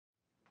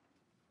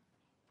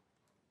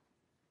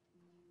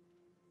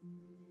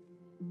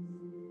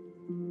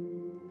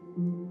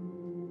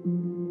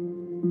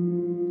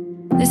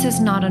This is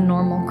not a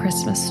normal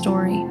Christmas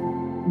story.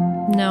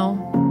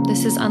 No,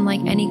 this is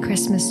unlike any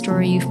Christmas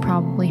story you've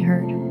probably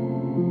heard.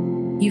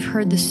 You've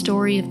heard the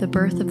story of the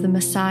birth of the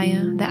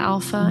Messiah, the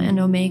Alpha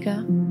and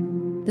Omega,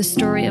 the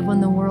story of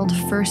when the world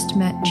first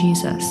met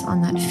Jesus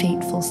on that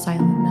fateful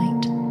silent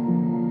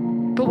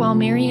night. But while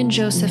Mary and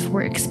Joseph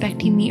were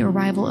expecting the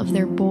arrival of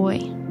their boy,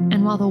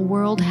 and while the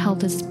world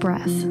held its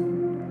breath,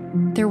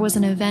 there was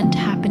an event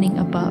happening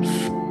above,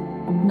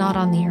 not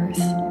on the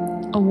earth,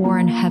 a war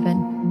in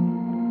heaven.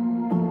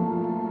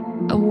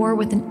 A war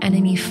with an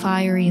enemy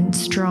fiery and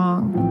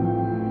strong,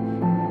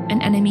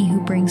 an enemy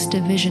who brings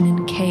division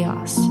and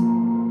chaos,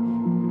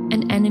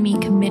 an enemy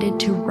committed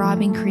to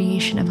robbing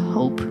creation of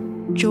hope,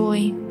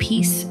 joy,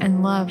 peace,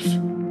 and love.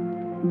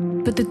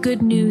 But the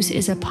good news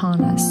is upon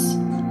us.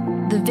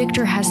 The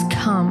victor has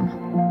come.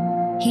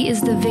 He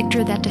is the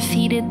victor that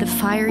defeated the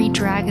fiery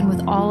dragon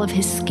with all of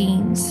his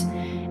schemes,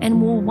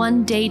 and will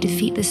one day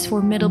defeat this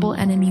formidable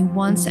enemy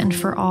once and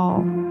for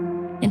all.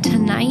 And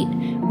tonight,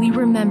 we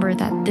remember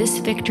that this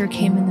victor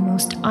came in the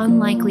most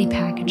unlikely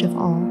package of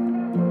all.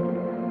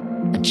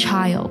 A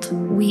child,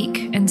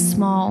 weak and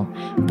small,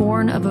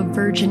 born of a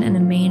virgin in a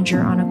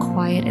manger on a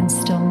quiet and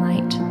still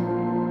night.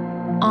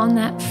 On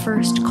that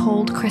first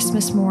cold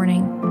Christmas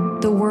morning,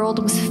 the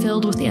world was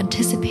filled with the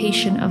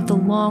anticipation of the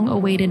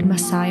long-awaited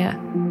Messiah,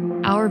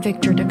 our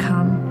victor to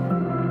come.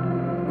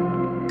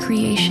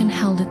 Creation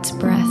held its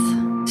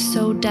breath,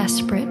 so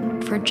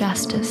desperate for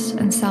justice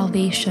and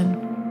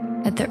salvation,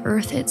 that the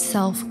earth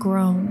itself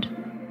groaned,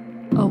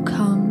 O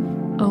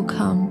come,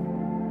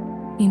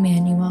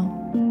 Emmanuel.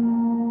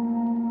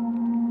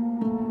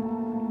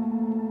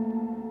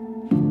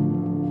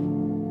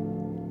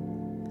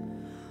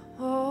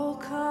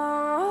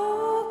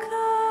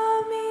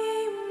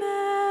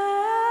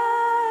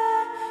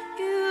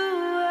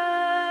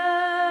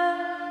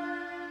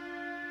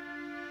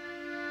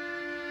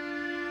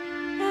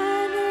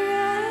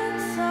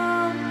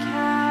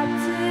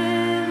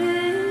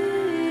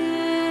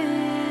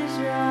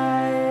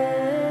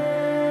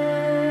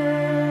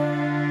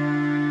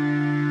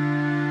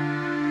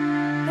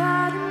 God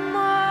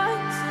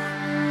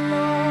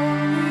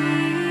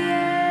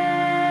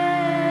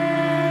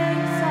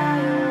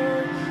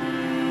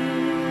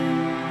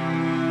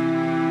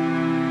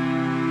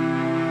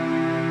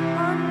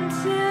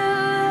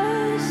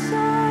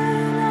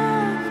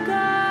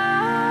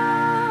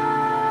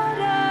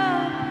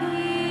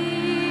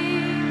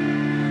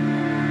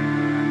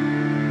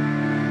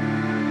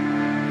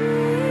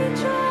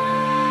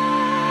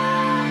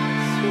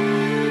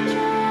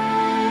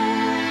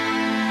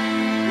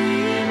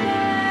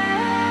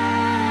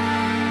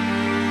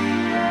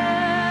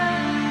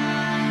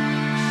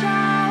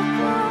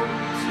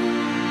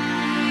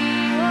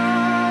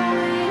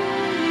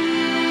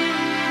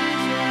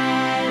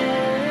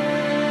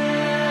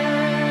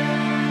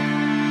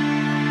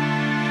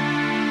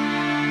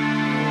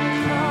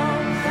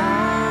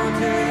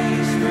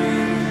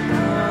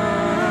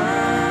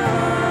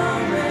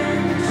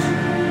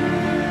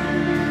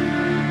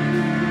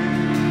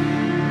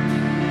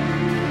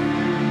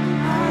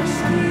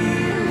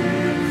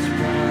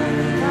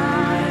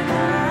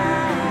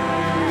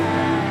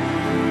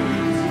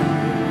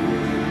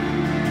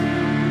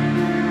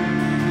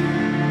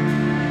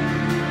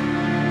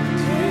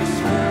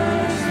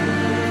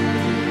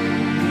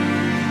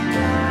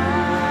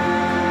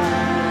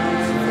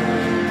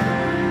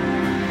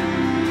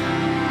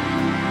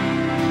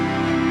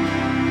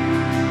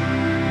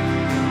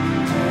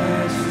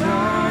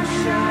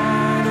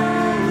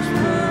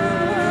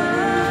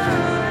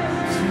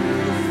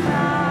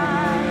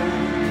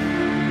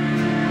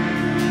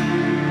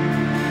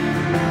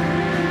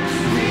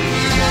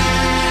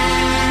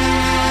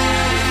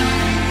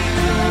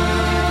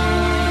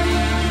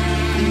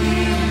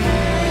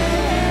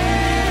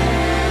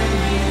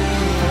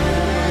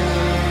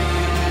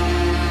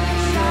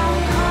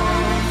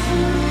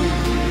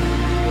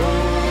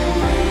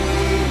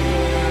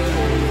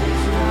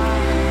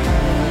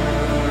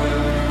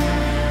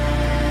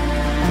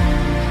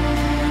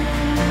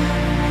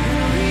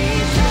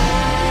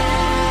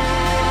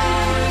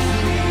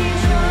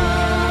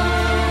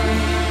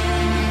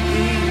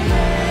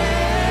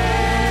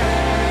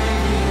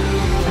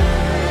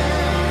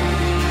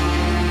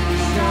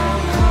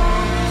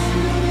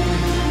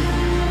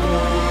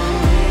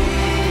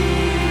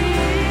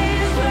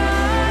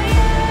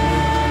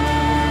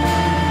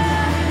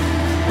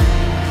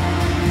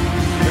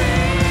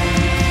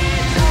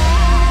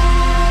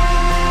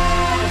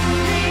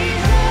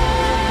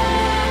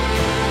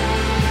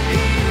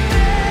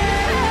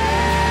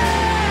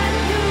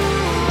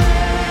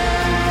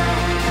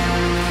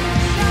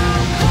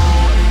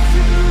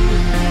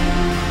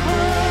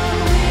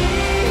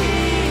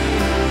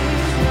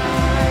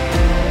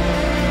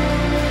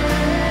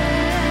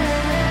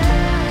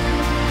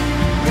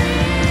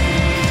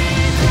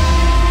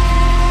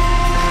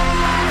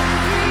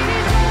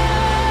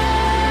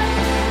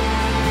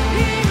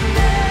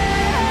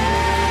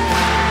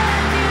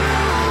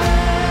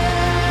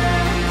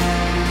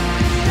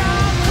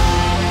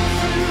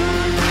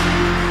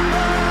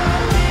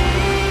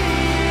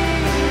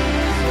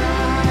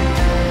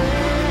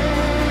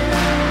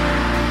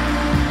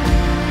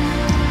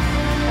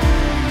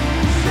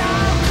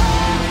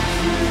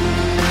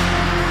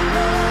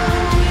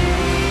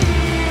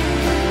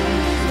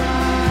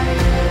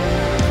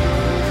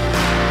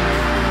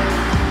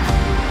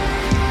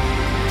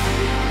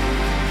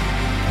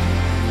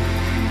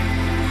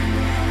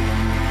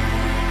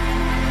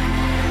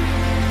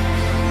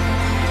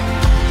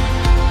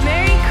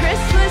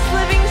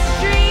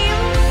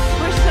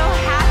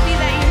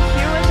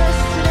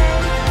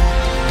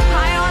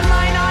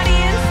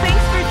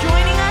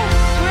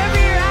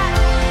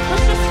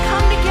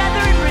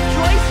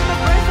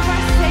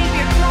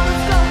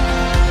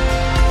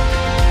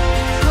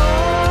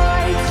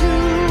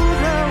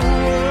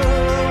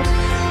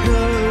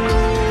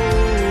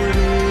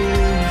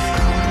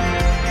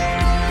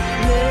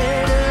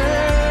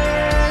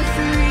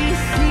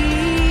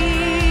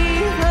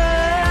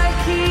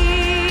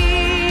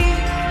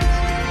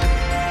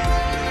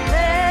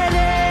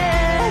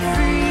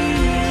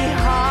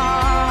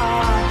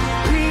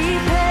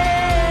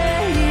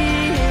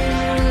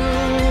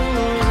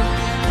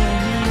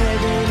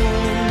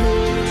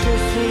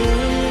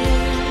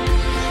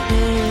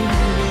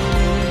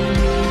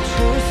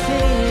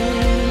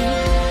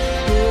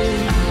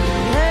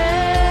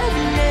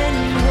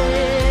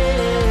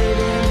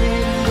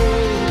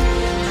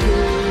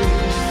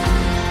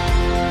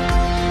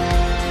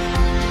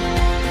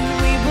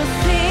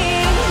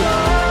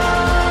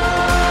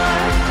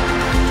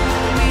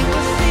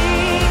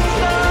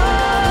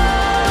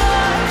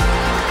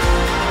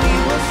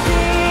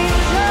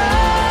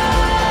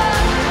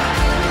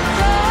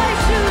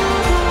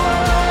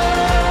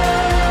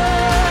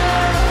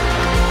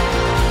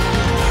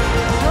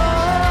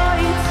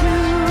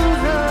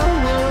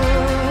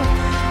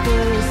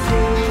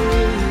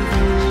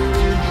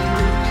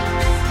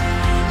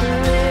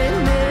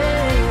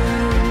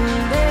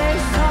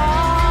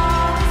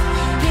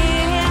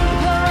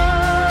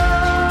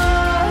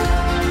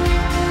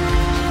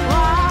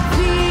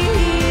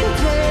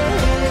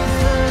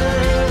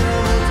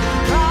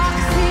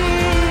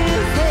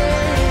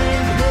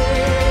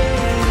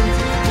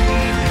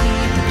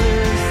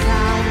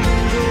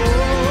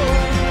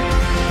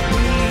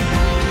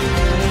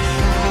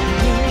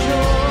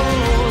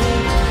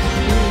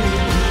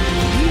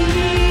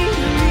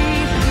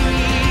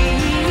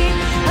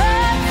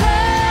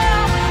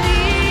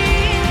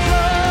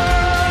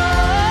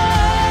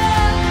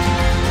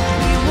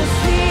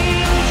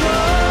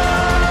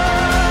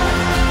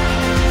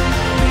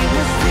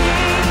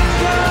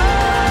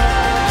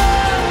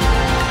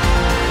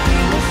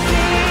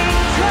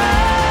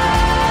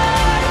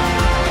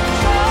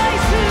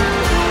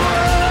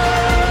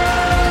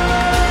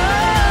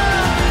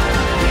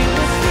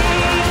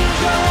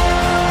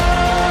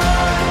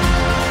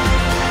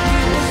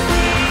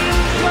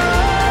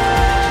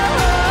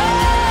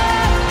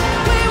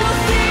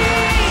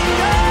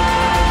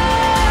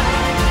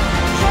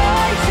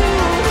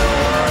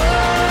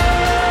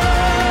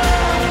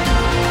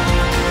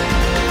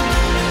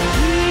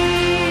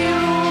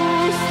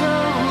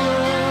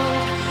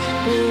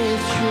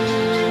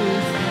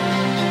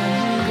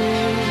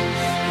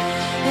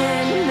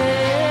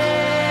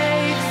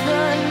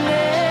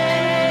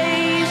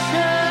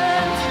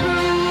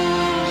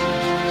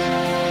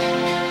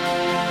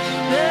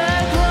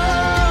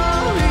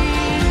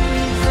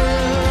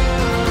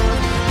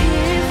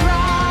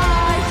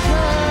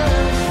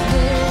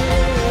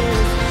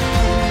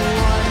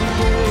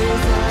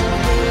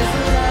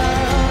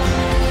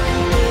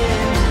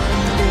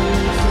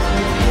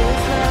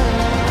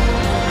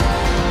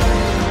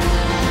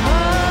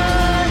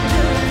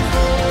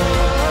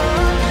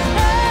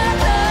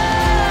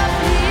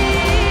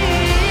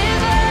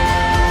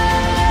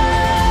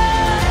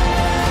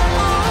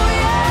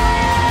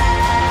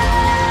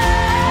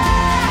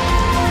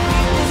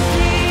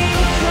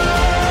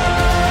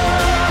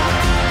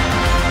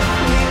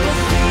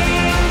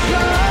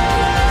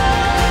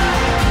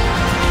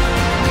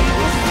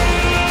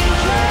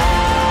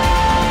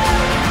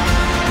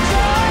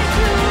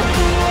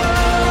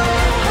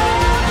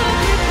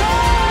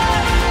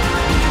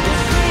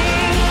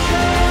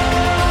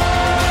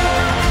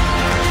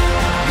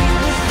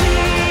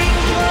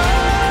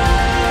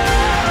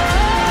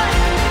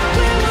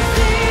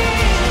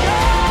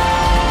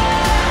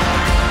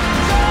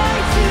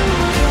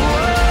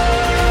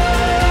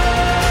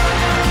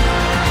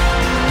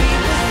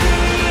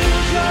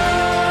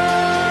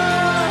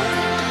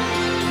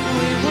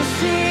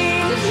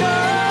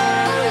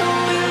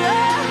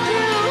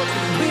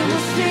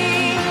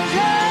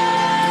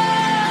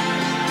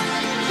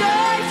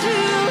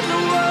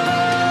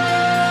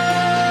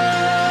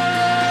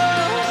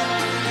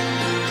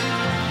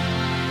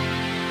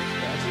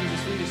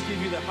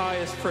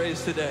highest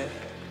praise today.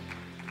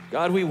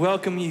 God, we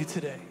welcome you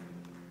today.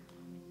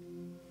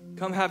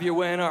 Come have your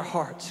way in our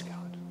hearts,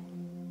 God.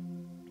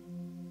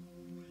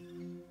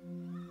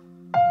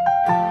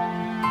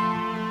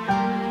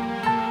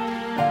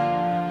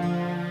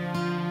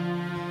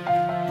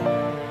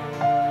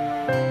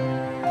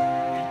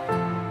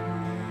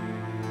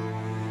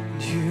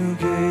 You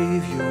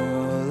gave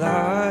your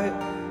life,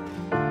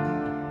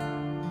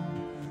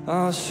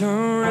 I'll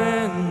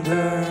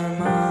surrender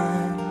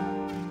mine.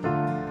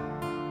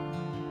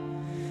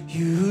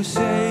 You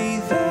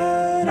say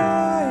that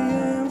I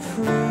am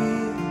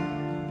free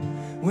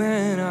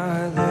when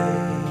I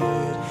lay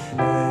it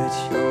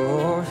at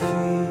your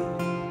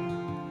feet.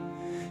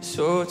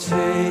 So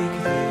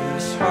take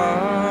this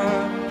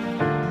heart,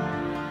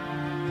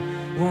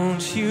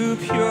 won't you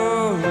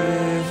purify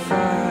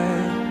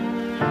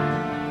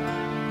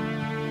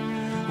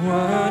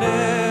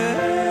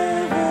whatever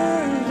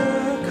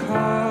the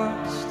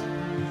cost,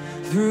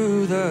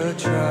 through the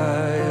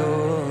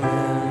trial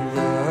and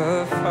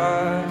the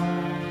fire.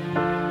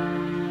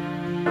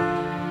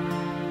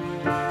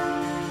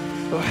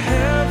 Oh,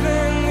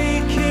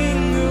 heavenly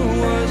King who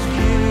was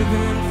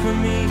given for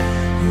me,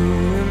 who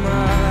am I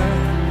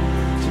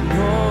to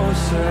know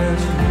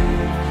such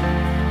things?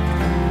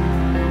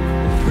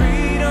 The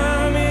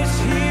freedom is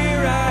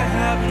here, I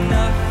have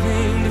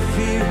nothing to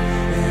fear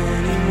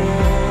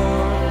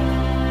anymore.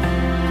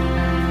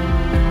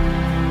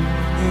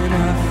 And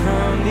up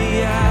from the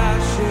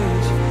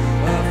ashes,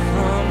 up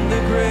from the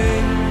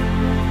grave,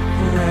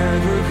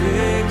 forever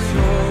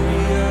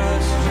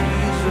victorious,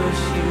 Jesus,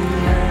 you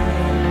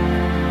reign.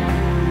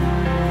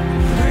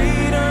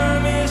 Freedom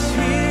is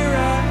here, I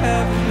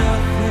have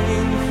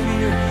nothing to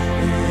fear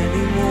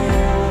anymore.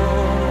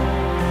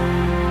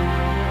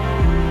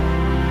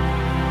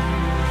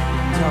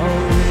 And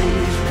I'll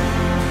raise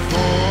my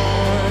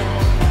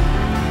voice,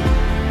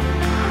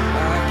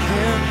 I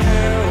can't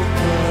help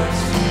but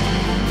sing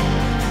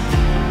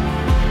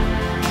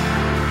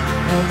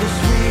of the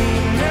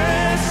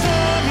sweetness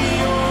of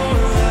your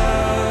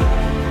love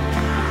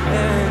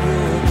and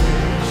your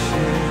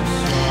gracious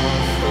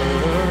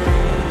offering.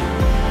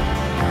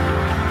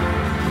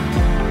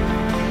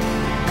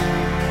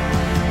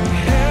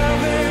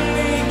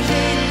 Heavenly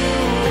King who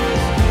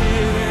was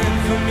given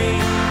for me,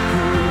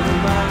 who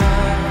am I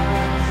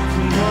to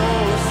know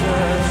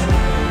such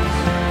things?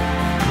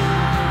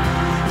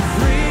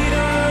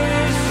 Freedom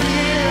is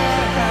here,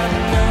 I have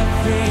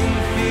nothing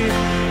to fear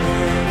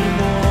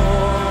anymore.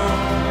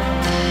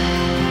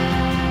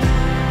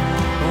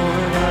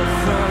 On up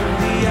from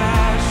the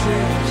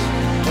ashes,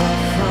 up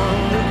from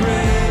the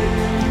grave,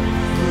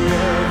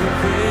 forever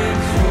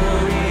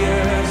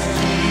victorious,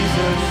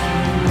 Jesus,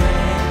 you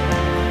reign.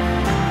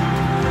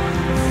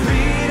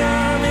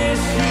 Freedom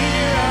is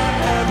here, I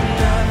have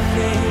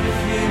nothing to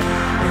fear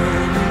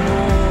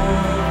anymore.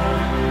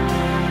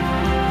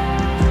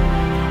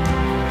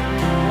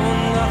 Oh,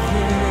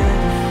 nothing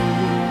to fear,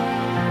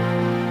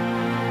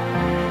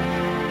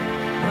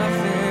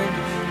 nothing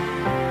to fear.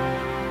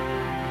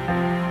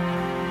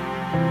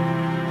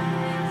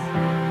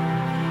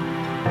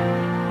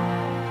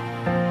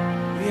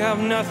 We have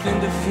nothing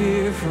to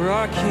fear, for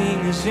our King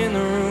is in the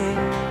room.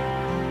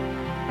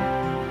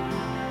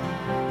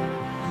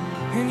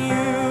 And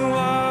you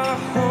are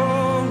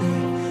holy,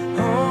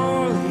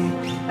 holy,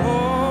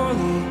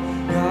 holy,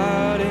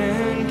 God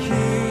and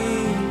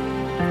King.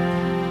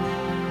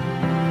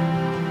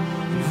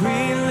 And we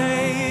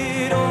lay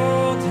it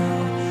all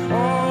down,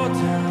 all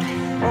down,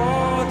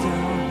 all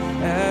down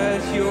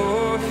at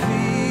your feet.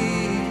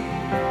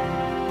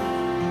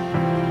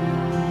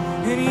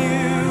 And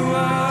you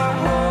are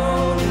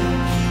holy,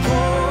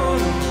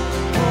 holy,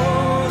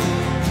 holy,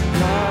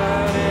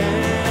 God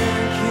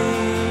and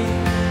King.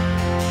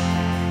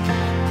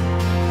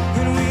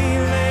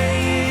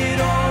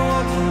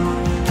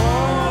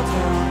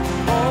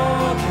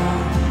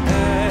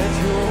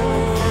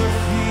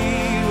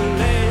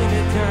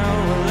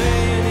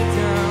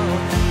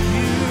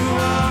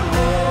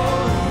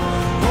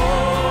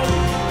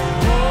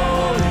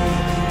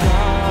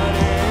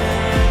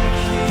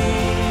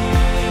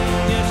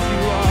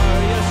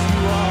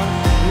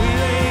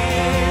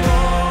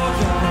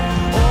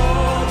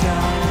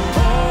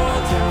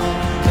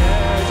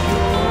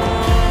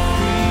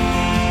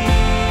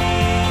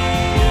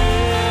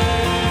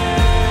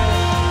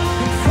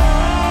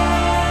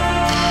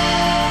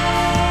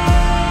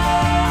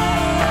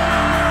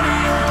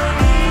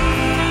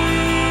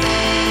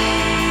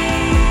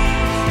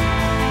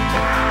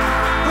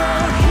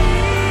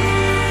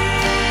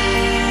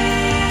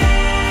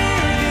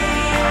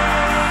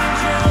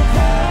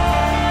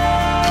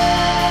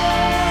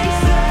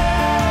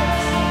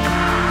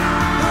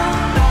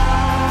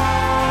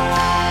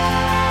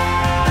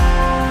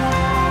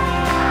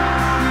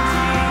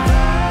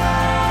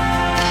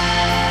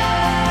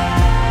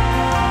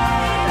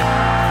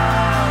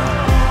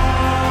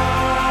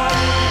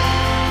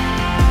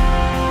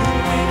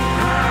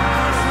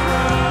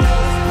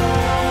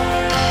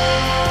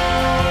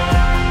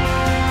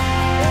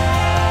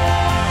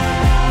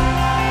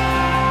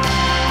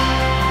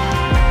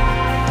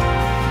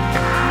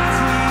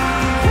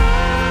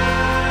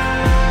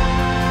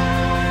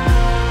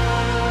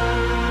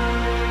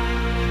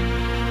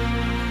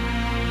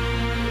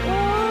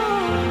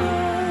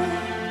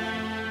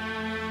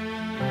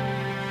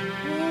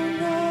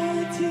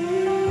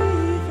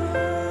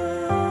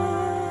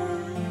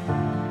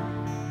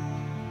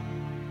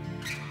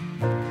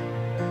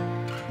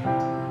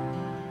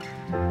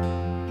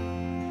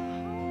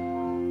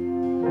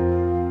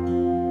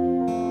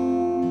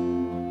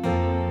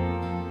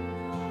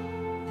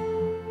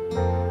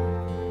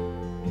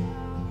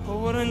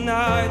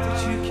 night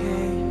that you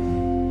came,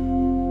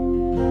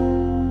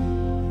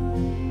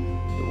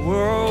 the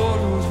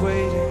world was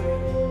waiting.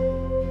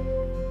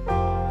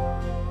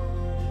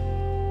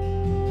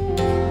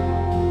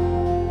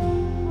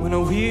 When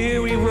a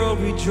weary world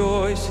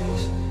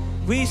rejoices,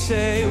 we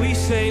say,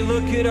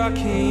 look at our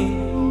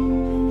King.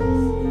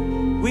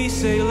 We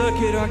say, look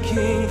at our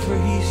King, for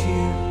he's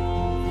here.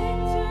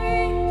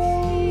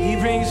 He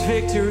brings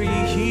victory,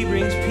 he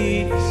brings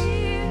peace.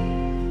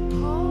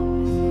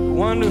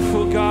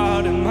 Wonderful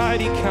God and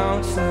mighty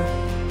counselor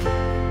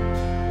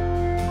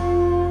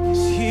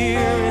is here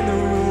in the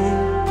room.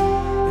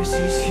 Yes,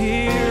 he's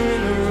here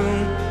in the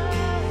room.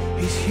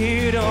 He's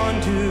here to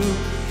undo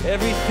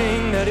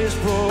everything that is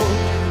broken.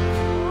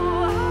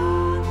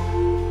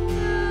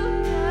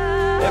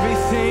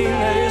 Everything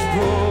that is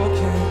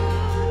broken.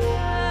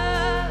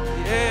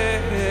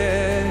 Yeah.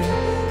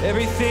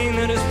 Everything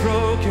that is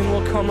broken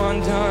will come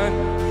undone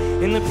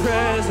in the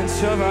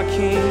presence of our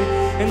King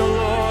and the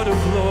Lord of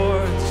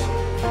Lords.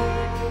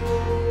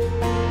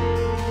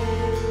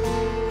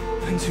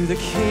 To the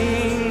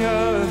King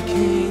of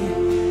Kings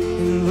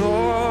and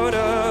Lord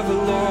of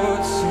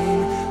Lords,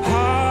 sing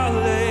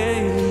hallelujah.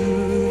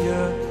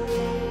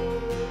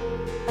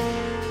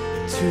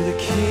 To the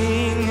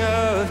King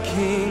of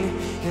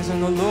Kings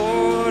and the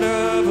Lord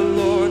of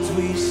Lords,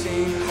 we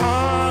sing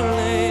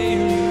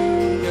hallelujah.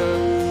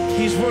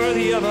 He's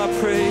worthy of our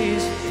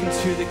praise. And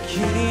to the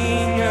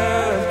King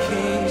of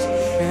Kings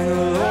and the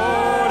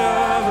Lord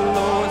of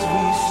Lords,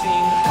 we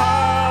sing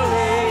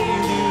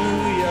hallelujah.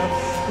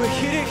 We're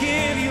here to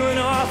give you an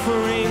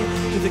offering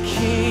to the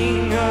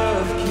King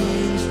of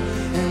Kings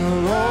and the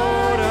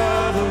Lord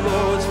of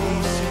Lords.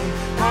 We sing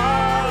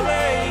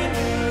hallelujah.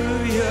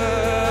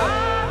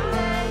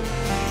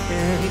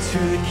 And to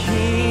the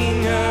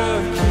King of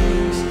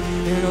Kings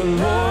and the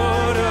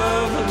Lord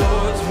of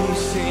Lords, we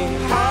sing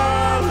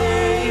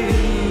hallelujah.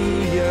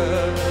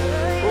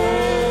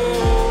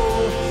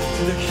 Oh,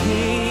 to the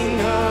King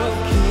of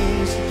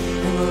Kings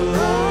and the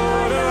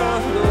Lord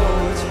of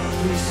Lords,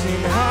 we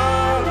sing hallelujah.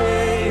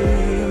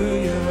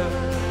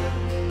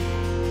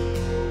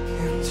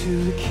 To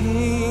the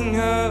King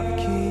of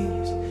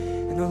Kings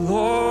and the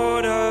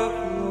Lord of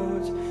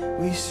Lords,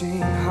 we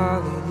sing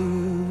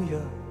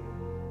hallelujah.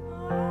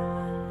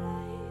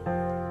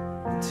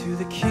 And to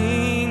the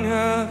King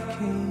of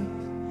Kings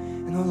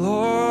and the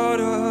Lord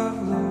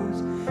of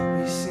Lords,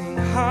 we sing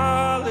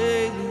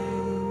hallelujah.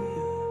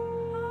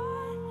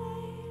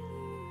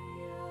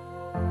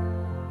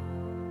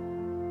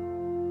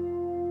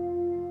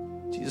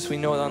 Jesus, we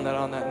know on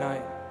that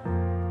night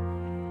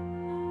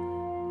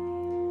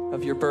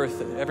of your birth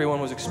that everyone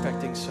was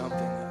expecting something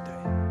that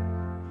day.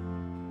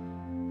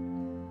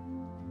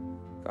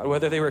 God,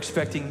 whether they were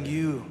expecting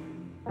you,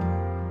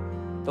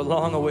 the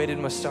long-awaited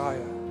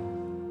Messiah,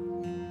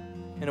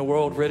 in a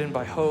world ridden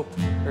by hope,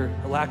 or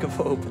a lack of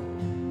hope,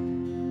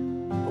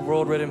 a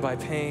world ridden by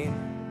pain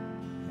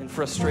and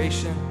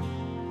frustration.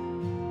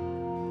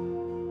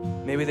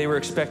 Maybe they were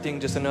expecting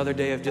just another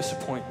day of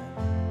disappointment.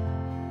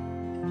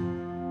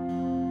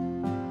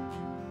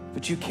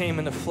 But you came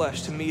in the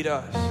flesh to meet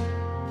us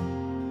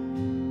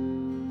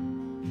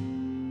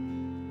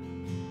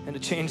and to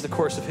change the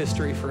course of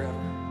history forever.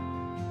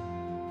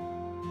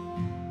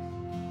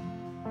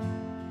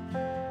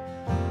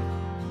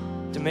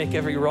 To make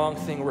every wrong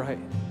thing right.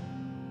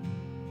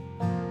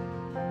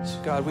 So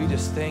God, we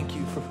just thank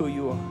you for who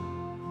you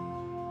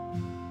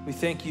are. We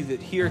thank you that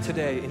here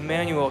today,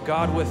 Emmanuel,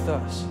 God with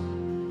us,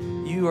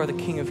 you are the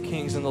King of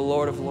Kings and the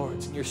Lord of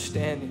Lords, and you're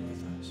standing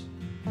with us,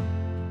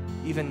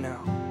 even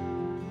now.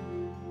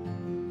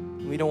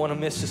 We don't want to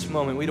miss this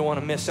moment. We don't want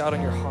to miss out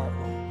on your heart,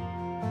 Lord.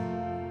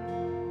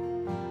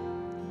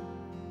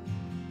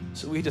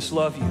 So we just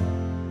love you.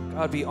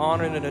 God, be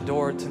honored and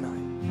adored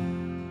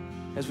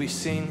tonight as we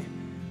sing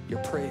your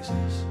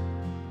praises.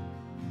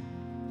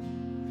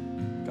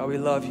 God, we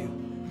love you.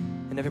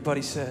 And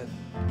everybody said,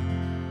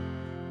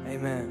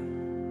 amen.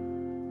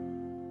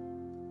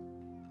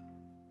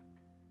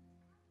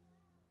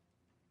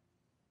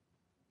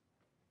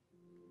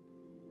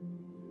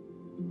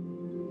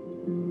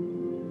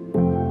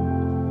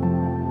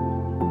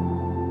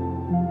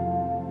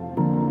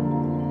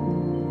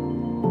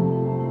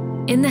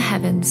 In the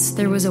heavens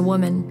there was a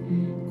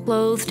woman,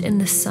 clothed in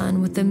the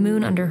sun with the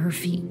moon under her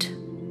feet,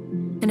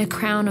 and a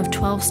crown of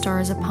 12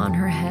 stars upon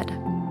her head.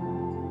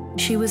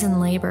 She was in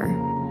labor,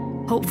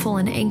 hopeful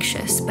and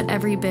anxious, but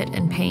every bit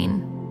in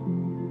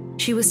pain.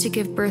 She was to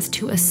give birth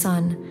to a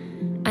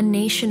son, a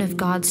nation of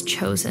God's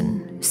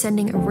chosen,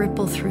 sending a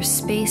ripple through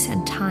space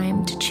and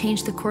time to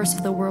change the course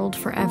of the world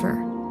forever.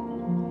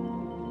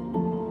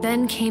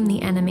 Then came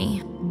the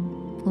enemy,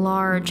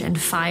 large and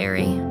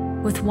fiery.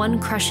 With one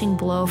crushing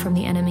blow from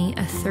the enemy,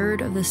 a third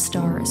of the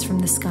stars from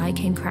the sky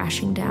came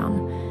crashing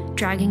down,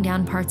 dragging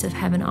down parts of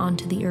heaven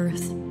onto the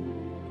earth.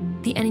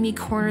 The enemy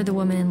cornered the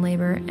woman in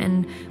labor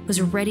and was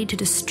ready to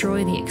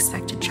destroy the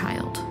expected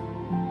child.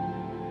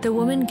 The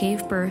woman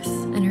gave birth,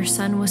 and her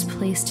son was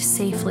placed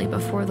safely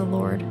before the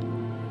Lord.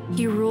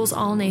 He rules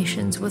all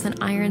nations with an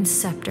iron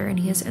scepter, and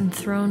he is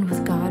enthroned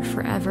with God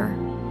forever.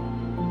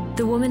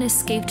 The woman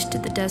escaped to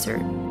the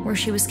desert, where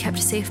she was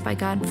kept safe by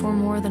God for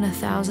more than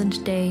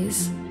 1,000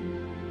 days.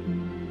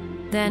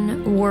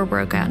 Then war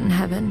broke out in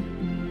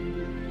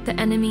heaven. The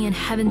enemy and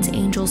heaven's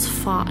angels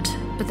fought,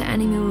 but the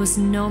enemy was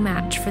no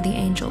match for the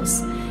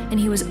angels, and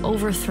he was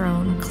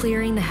overthrown,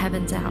 clearing the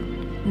heavens out.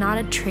 Not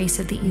a trace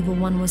of the evil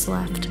one was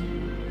left.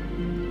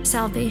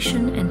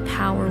 Salvation and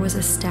power was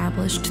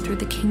established through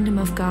the kingdom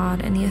of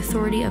God and the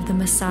authority of the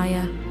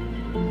Messiah.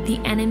 The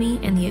enemy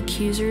and the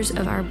accusers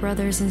of our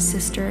brothers and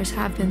sisters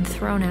have been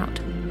thrown out.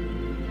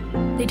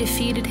 They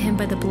defeated him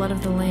by the blood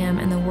of the Lamb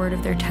and the word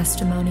of their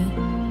testimony.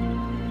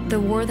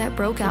 The war that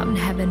broke out in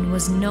heaven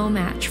was no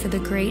match for the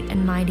great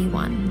and mighty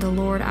one, the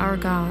Lord our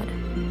God.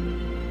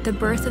 The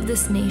birth of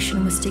this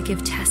nation was to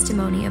give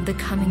testimony of the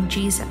coming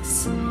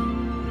Jesus.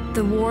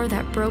 The war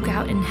that broke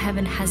out in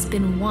heaven has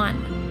been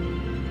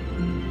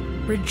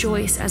won.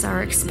 Rejoice as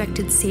our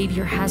expected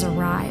Savior has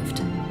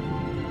arrived.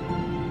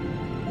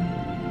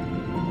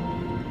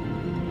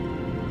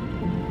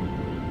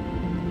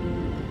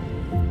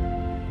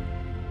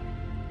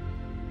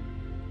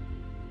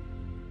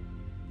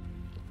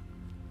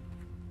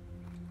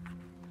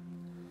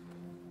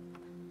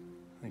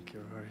 Thank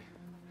you, Rory.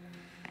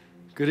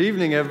 Good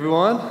evening,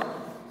 everyone.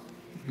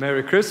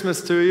 Merry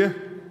Christmas to you.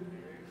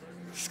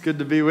 It's good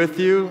to be with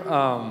you.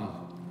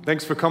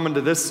 Thanks for coming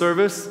to this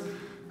service.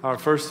 Our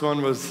first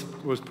one was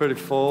pretty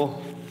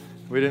full.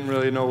 We didn't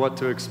really know what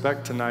to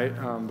expect tonight,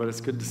 but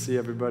it's good to see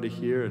everybody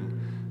here,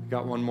 and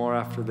got one more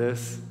after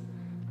this.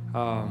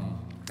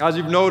 As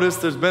you've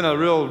noticed, there's been a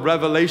real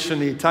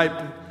revelation-y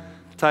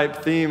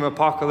type theme,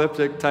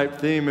 apocalyptic type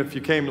theme. If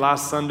you came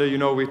last Sunday, you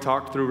know we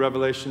talked through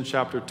Revelation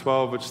chapter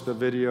 12, which the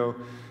video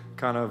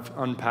kind of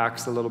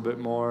unpacks a little bit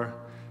more.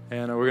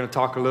 And we're going to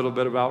talk a little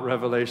bit about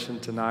Revelation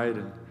tonight.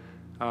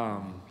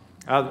 And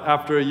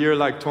after a year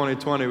like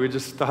 2020, we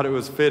just thought it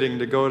was fitting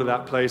to go to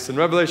that place. And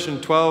Revelation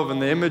 12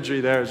 and the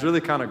imagery there has really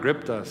kind of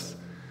gripped us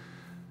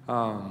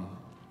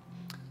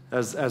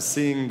as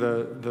seeing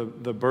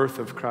the birth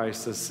of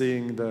Christ, as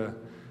seeing the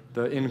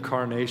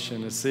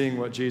incarnation, as seeing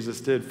what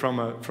Jesus did from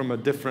a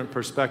different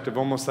perspective,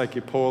 almost like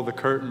you pull the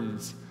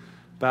curtains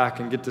back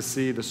and get to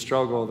see the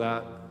struggle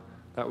that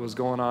was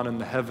going on in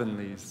the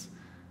heavenlies.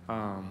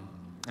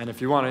 And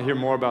if you want to hear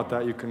more about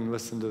that, you can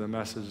listen to the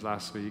message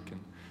last week, and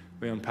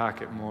we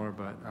unpack it more.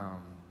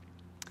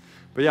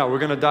 But yeah, we're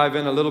going to dive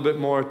in a little bit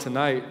more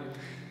tonight.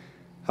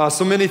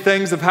 So many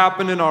things have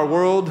happened in our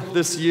world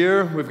this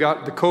year. We've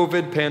got the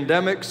COVID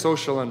pandemic,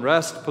 social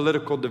unrest,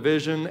 political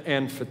division,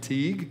 and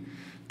fatigue.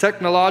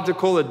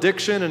 Technological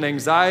addiction and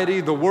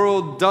anxiety. The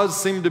world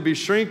does seem to be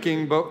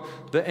shrinking,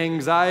 but the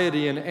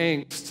anxiety and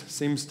angst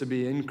seems to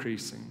be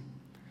increasing.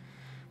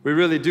 We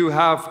really do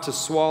have to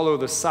swallow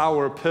the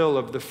sour pill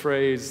of the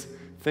phrase,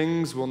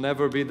 things will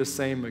never be the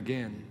same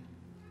again.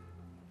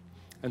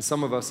 And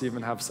some of us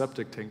even have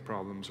septic tank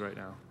problems right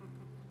now.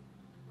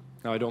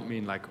 Now, I don't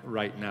mean like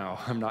right now.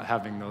 I'm not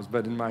having those.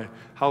 But in my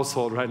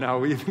household right now,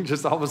 we even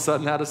just all of a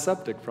sudden had a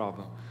septic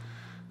problem.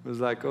 It was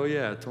like, oh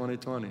yeah,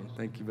 2020.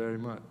 Thank you very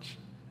much.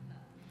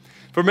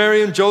 For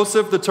Mary and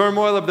Joseph, the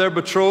turmoil of their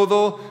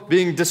betrothal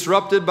being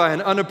disrupted by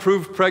an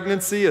unapproved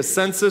pregnancy, a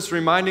census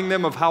reminding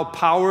them of how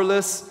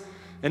powerless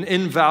and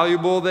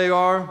invaluable they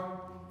are,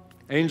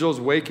 angels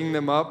waking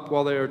them up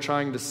while they are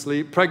trying to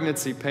sleep,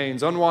 pregnancy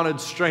pains,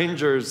 unwanted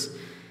strangers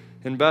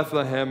in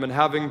Bethlehem, and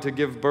having to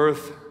give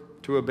birth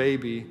to a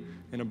baby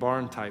in a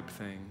barn type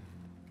thing.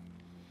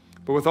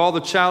 But with all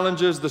the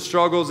challenges, the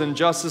struggles,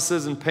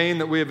 injustices, and pain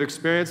that we have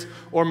experienced,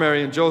 or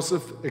Mary and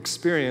Joseph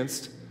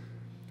experienced,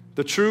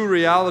 the true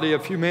reality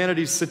of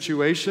humanity's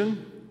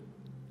situation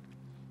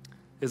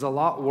is a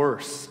lot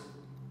worse.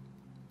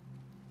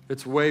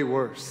 It's way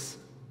worse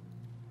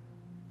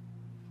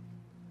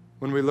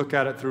when we look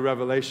at it through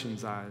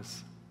Revelation's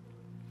eyes.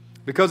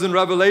 Because in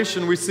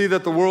Revelation, we see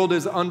that the world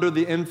is under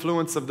the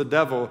influence of the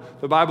devil.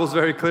 The Bible's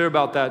very clear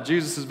about that.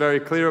 Jesus is very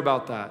clear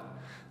about that.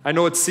 I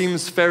know it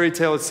seems fairy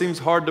tale. It seems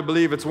hard to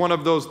believe. It's one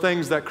of those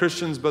things that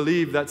Christians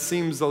believe that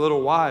seems a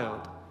little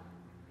wild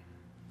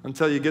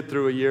until you get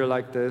through a year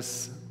like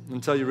this,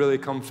 until you really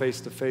come face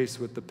to face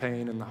with the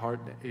pain and the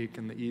heartache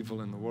and the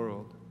evil in the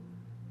world.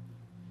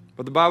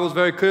 But the Bible is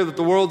very clear that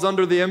the world's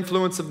under the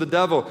influence of the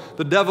devil.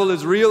 The devil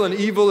is real and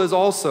evil is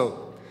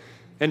also.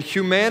 And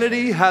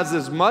humanity has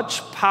as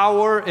much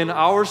power in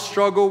our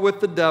struggle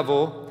with the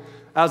devil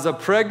as a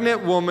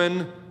pregnant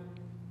woman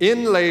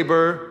in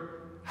labor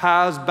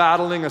has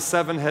battling a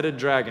 7-headed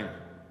dragon.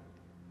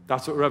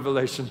 That's what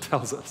Revelation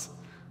tells us.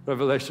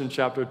 Revelation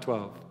chapter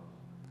 12.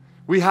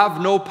 We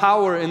have no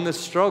power in this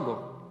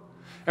struggle.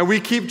 And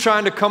we keep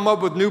trying to come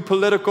up with new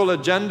political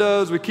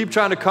agendas. We keep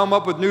trying to come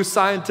up with new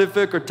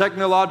scientific or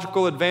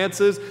technological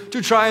advances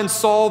to try and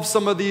solve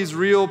some of these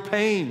real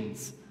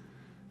pains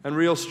and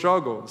real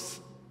struggles.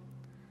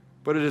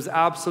 But it is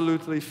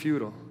absolutely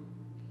futile.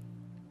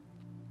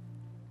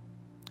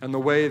 And the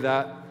way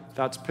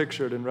that's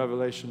pictured in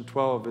Revelation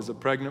 12 is a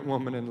pregnant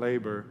woman in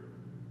labor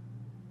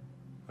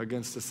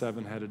against a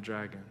 7-headed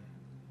dragon.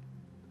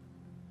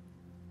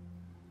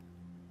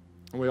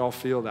 And we all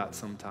feel that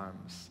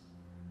sometimes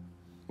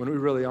when we're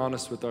really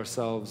honest with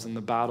ourselves and the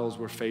battles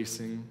we're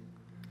facing,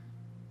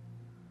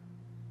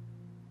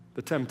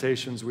 the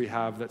temptations we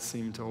have that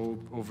seem to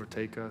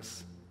overtake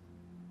us,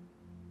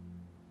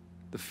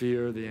 the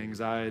fear, the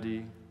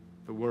anxiety,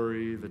 the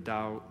worry, the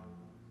doubt,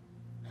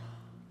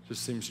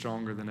 just seem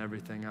stronger than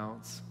everything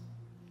else.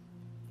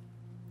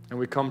 And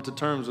we come to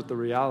terms with the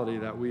reality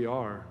that we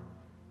are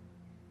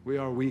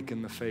weak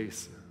in the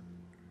face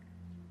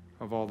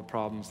of all the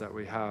problems that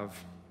we have.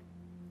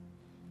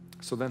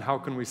 So then how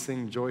can we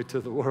sing joy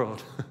to the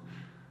world?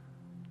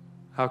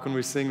 How can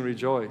we sing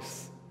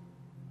rejoice?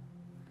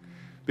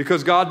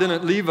 Because God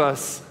didn't leave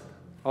us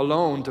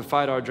alone to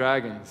fight our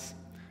dragons.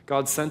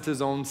 God sent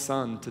his own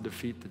son to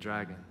defeat the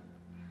dragon.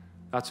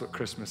 That's what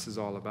Christmas is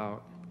all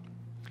about.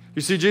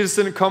 You see, Jesus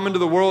didn't come into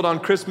the world on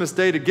Christmas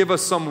Day to give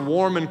us some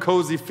warm and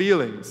cozy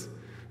feelings.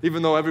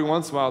 Even though every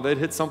once in a while they'd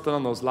hit something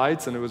on those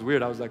lights and it was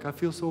weird. I was like, I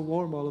feel so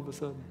warm all of a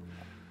sudden.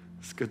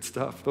 It's good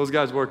stuff. Those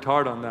guys worked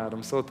hard on that.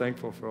 I'm so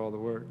thankful for all the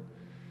work.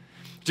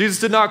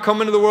 Jesus did not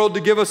come into the world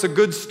to give us a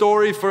good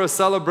story for a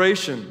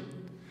celebration.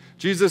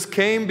 Jesus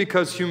came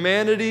because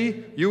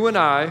humanity, you and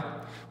I,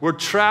 were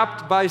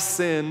trapped by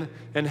sin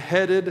and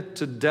headed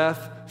to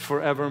death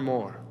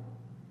forevermore.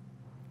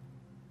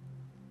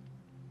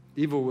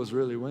 Evil was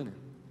really winning.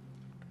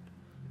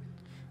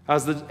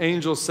 As the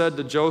angel said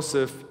to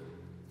Joseph,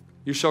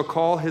 you shall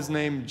call his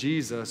name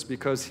Jesus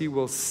because he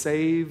will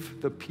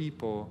save the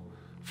people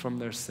from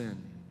their sin.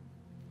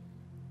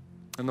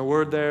 And the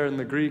word there in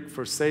the Greek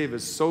for save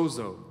is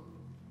sozo.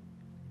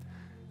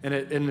 And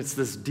it's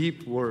this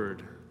deep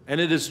word.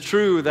 And it is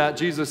true that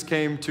Jesus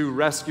came to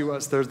rescue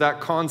us. There's that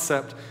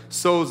concept,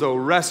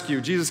 sozo, rescue.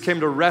 Jesus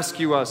came to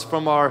rescue us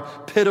from our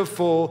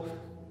pitiful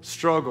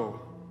struggle.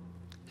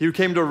 He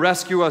came to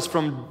rescue us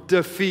from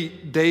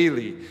defeat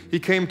daily. He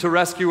came to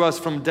rescue us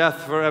from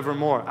death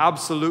forevermore.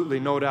 Absolutely,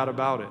 no doubt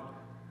about it.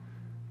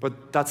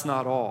 But that's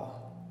not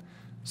all.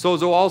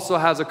 Sozo also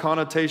has a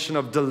connotation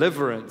of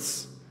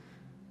deliverance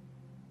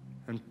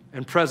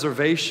and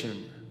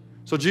preservation.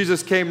 So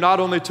Jesus came not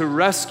only to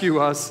rescue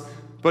us,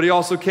 but he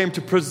also came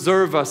to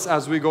preserve us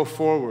as we go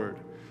forward.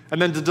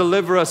 And then to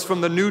deliver us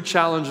from the new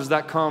challenges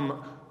that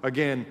come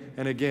again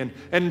and again.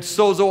 And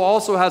sozo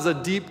also has a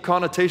deep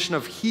connotation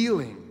of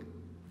healing.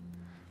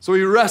 So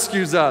he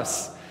rescues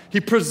us,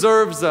 he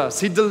preserves us,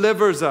 he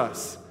delivers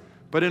us.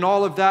 But in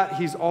all of that,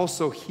 he's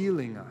also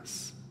healing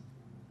us.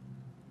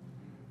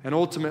 And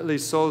ultimately,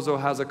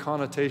 sozo has a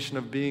connotation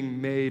of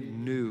being made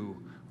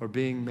new or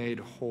being made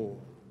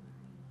whole.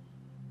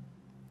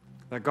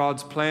 That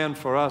God's plan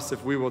for us,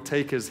 if we will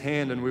take his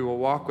hand and we will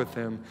walk with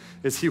him,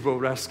 is he will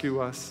rescue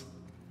us,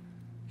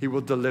 he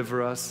will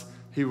deliver us,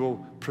 he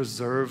will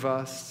preserve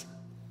us,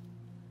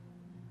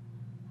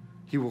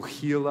 he will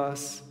heal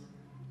us,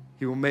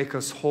 he will make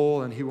us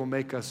whole, and he will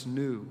make us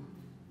new.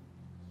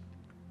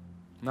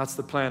 And that's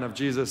the plan of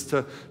Jesus.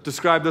 To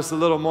describe this a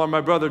little more,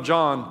 my brother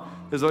John,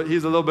 he's a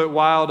little bit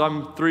wild.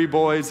 I'm 3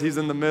 boys. He's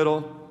in the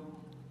middle.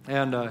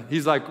 And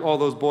he's like all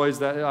those boys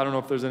that, I don't know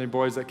if there's any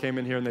boys that came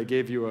in here and they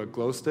gave you a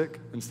glow stick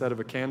instead of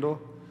a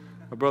candle.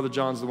 My brother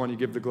John's the one you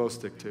give the glow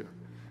stick to.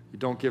 You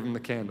don't give him the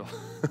candle.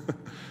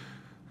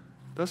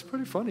 That's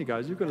pretty funny,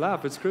 guys. You can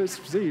laugh. It's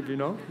Christmas Eve, you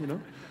know.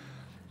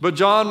 But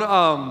John,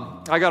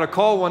 I got a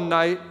call one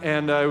night,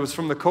 and it was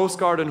from the Coast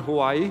Guard in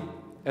Hawaii,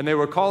 and they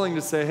were calling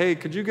to say, hey,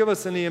 could you give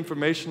us any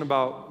information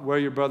about where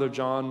your brother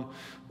John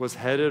was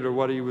headed or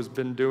what he was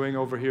been doing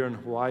over here in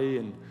Hawaii?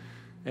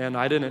 And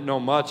I didn't know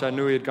much. I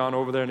knew he had gone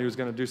over there and he was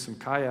going to do some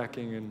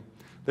kayaking, and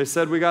they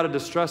said, we got a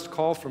distressed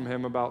call from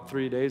him about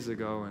 3 days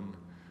ago, and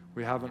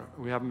we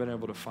haven't been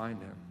able to find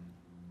him.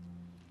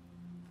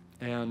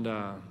 And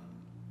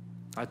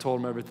I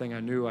told him everything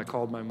I knew. I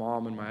called my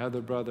mom and my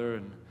other brother,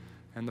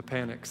 and the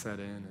panic set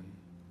in.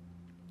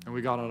 And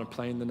we got on a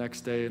plane the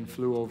next day and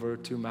flew over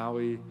to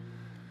Maui,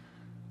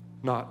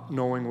 not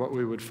knowing what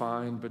we would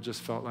find, but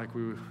just felt like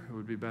it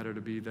would be better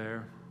to be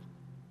there.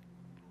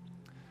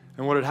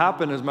 And what had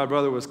happened is my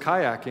brother was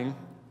kayaking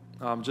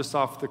just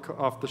off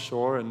the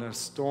shore, and a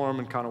storm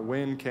and kind of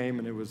wind came,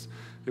 and it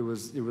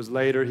was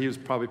later. He was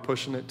probably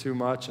pushing it too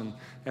much,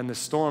 and the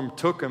storm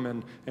took him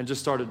and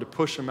just started to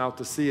push him out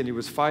to sea, and he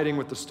was fighting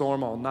with the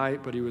storm all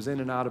night, but he was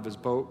in and out of his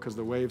boat because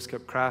the waves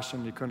kept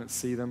crashing. He couldn't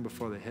see them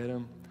before they hit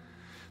him.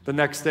 The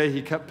next day,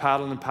 he kept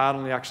paddling and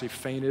paddling. He actually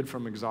fainted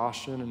from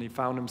exhaustion, and he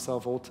found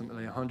himself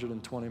ultimately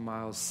 120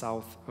 miles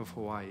south of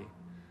Hawaii,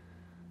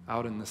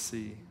 out in the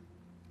sea.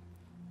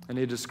 And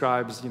he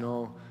describes,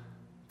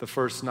 the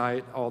first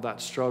night, all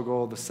that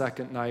struggle. The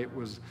second night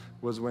was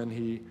when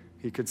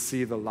he could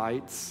see the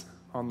lights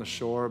on the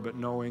shore, but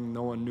knowing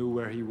no one knew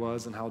where he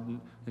was and how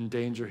in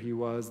danger he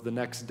was. The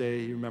next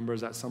day, he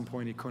remembers at some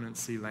point he couldn't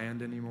see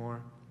land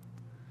anymore.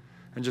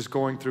 And just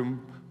going through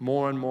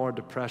more and more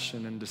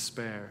depression and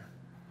despair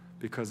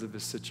because of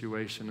his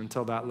situation,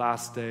 until that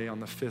last day on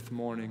the 5th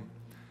morning,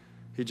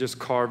 he just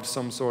carved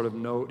some sort of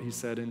note, he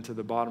said, into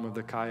the bottom of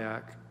the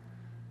kayak.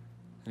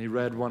 And he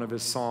read one of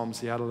his Psalms.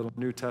 He had a little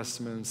New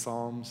Testament in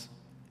Psalms.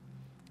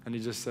 And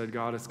he just said,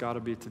 God, it's got to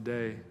be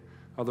today.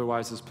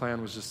 Otherwise, his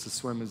plan was just to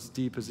swim as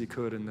deep as he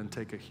could and then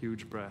take a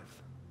huge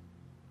breath.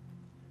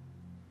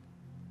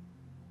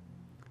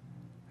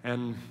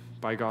 And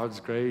by God's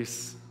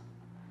grace,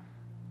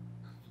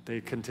 they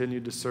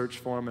continued to search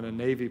for him, and a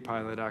Navy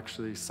pilot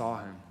actually saw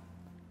him.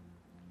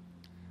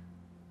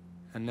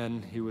 And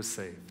then he was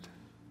saved.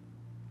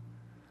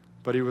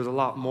 But he was a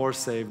lot more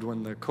saved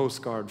when the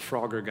Coast Guard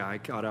Frogger guy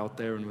got out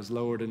there and was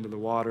lowered into the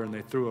water, and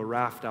they threw a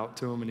raft out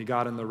to him, and he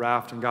got in the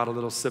raft and got a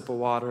little sip of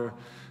water, a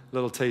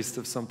little taste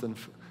of something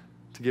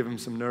to give him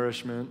some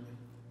nourishment.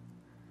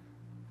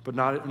 But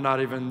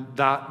not even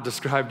that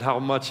described how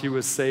much he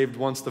was saved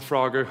once the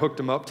Frogger hooked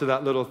him up to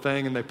that little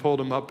thing and they pulled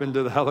him up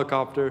into the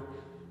helicopter.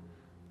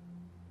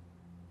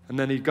 And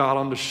then he got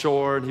on the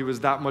shore and he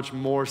was that much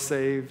more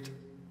saved.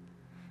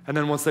 And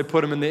then once they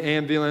put him in the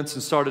ambulance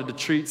and started to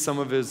treat some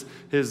of his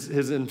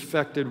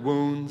infected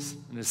wounds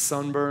and his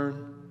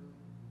sunburn,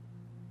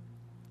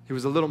 he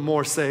was a little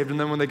more saved. And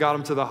then when they got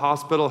him to the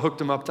hospital, hooked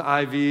him up to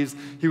IVs,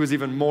 he was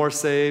even more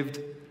saved.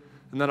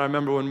 And then I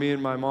remember when me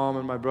and my mom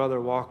and my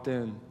brother walked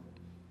in,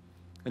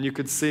 and you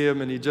could see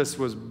him, and he just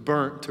was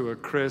burnt to a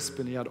crisp,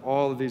 and he had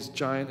all of these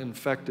giant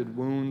infected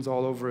wounds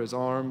all over his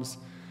arms.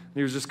 And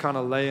he was just kind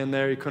of laying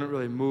there. He couldn't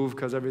really move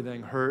because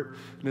everything hurt,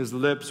 and his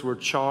lips were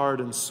charred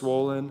and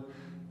swollen.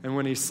 And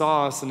when he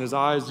saw us, and his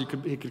eyes, he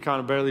could kind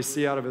of barely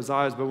see out of his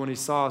eyes, but when he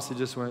saw us, he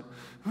just went,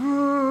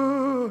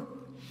 "Ah."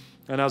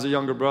 And as a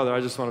younger brother,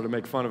 I just wanted to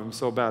make fun of him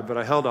so bad, but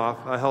I held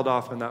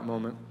off in that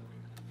moment.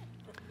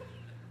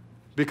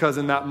 Because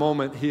in that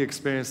moment, he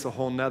experienced a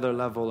whole nother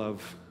level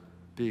of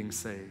being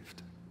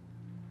saved.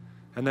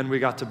 And then we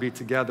got to be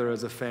together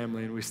as a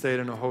family, and we stayed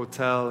in a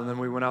hotel, and then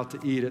we went out to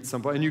eat at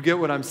some point. And you get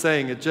what I'm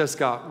saying. It just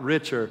got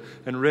richer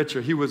and richer.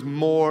 He was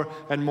more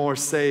and more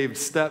saved,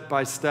 step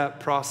by step,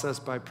 process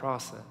by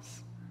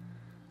process.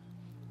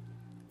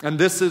 And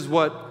this is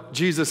what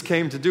Jesus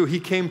came to do.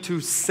 He came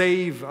to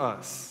save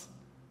us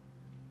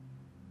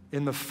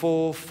in the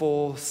full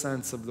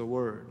sense of the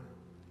word.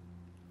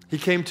 He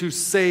came to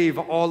save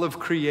all of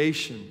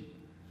creation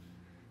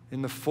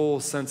in the full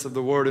sense of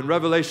the word. And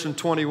Revelation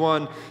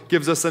 21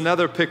 gives us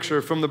another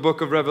picture from the book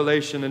of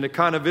Revelation, and it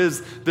kind of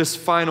is this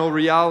final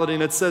reality.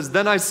 And it says,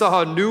 "Then I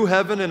saw a new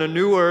heaven and a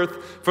new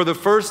earth, for the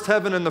first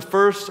heaven and the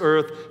first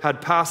earth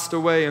had passed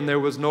away, and there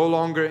was no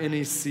longer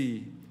any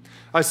sea.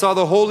 I saw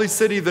the holy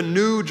city, the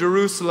new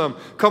Jerusalem,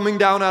 coming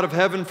down out of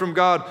heaven from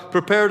God,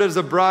 prepared as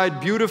a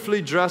bride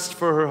beautifully dressed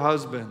for her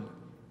husband.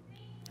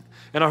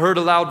 And I heard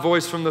a loud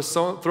voice from the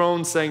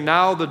throne saying,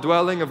 'Now the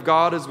dwelling of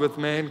God is with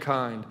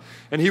mankind,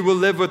 and he will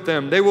live with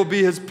them. They will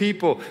be his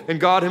people, and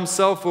God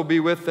himself will be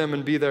with them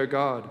and be their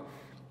God.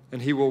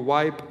 And he will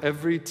wipe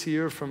every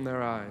tear from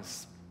their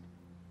eyes.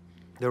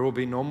 There will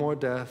be no more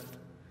death,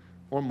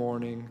 or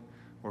mourning,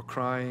 or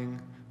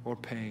crying, or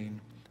pain,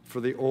 for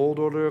the old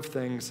order of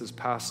things has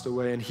passed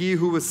away.' And he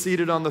who was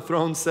seated on the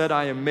throne said,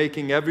 'I am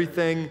making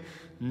everything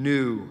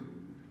new.'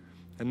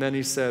 And then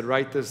he said,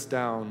 'Write this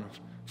down,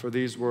 for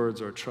these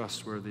words are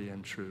trustworthy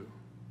and true.'"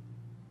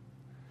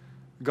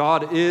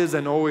 God is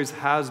and always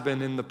has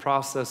been in the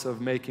process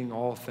of making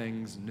all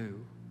things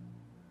new,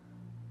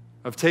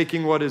 of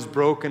taking what is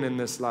broken in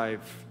this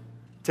life,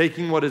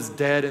 taking what is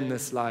dead in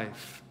this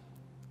life,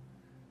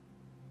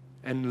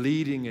 and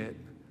leading it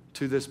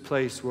to this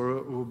place where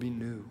it will be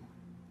new.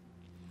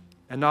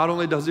 And not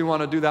only does he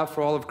want to do that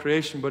for all of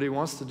creation, but he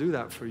wants to do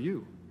that for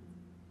you.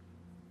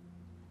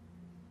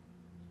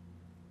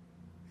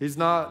 He's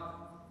not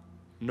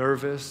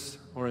nervous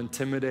or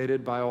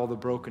intimidated by all the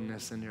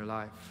brokenness in your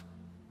life.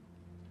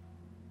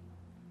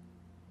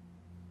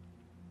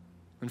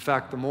 In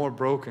fact, the more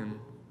broken,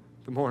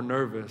 the more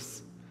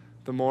nervous,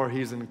 the more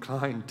he's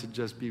inclined to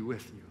just be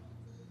with you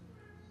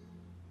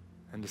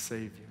and to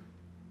save you.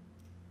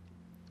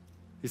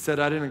 He said,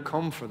 "I didn't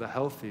come for the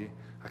healthy,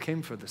 I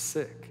came for the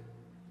sick."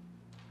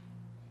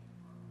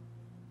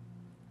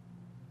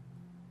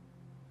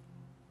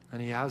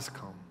 And he has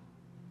come.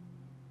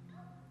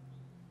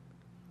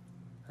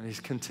 And he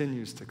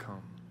continues to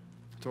come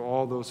to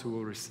all those who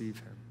will receive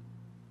him.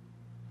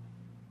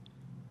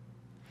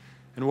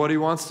 And what he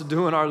wants to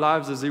do in our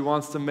lives is he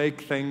wants to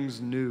make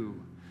things new.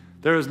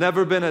 There has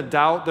never been a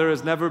doubt. There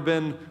has never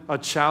been a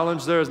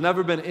challenge. There has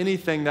never been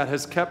anything that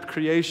has kept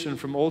creation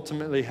from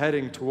ultimately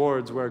heading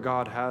towards where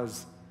God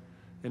has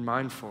in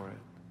mind for it.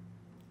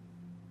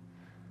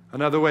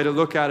 Another way to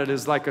look at it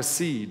is like a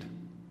seed.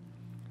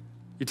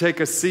 You take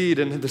a seed,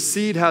 and the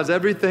seed has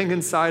everything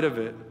inside of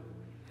it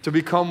to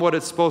become what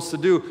it's supposed to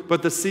do,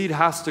 but the seed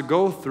has to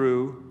go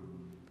through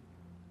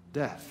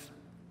death.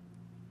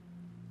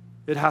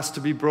 It has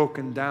to be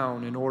broken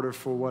down in order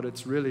for what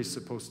it's really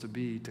supposed to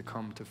be to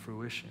come to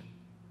fruition.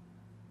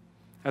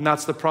 And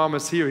that's the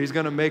promise here. He's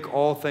going to make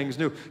all things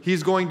new.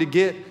 He's going to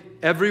get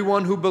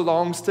everyone who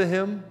belongs to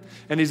him,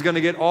 and he's going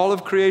to get all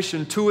of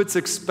creation to its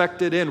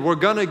expected end. We're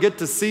going to get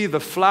to see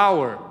the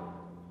flower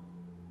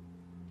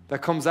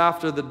that comes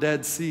after the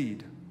dead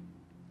seed.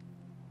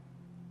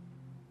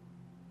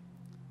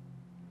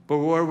 But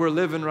where we're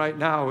living right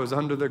now is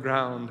under the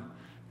ground,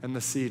 and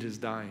the seed is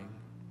dying.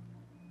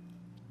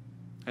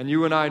 And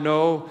you and I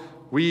know,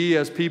 we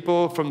as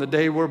people, from the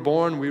day we're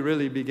born, we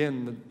really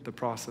begin the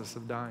process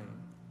of dying.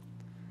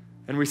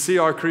 And we see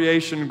our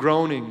creation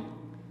groaning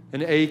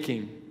and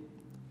aching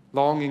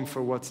longing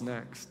for what's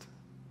next.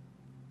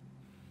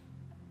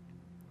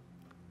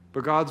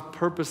 But God's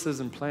purposes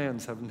and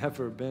plans have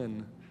never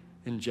been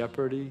in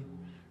jeopardy,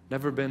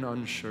 never been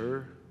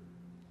unsure.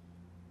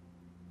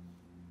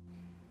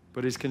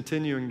 But He's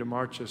continuing to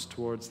march us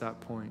towards that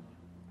point.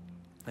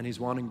 And He's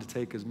wanting to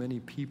take as many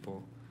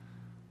people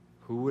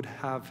who would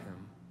have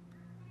Him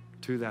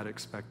to that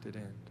expected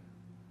end.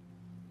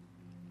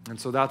 And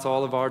so that's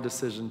all of our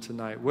decision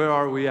tonight. Where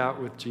are we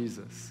at with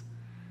Jesus?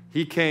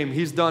 He came,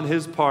 He's done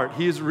His part.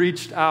 He's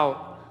reached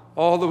out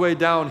all the way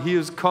down. He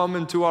has come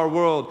into our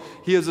world.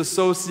 He is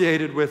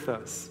associated with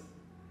us.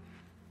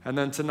 And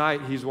then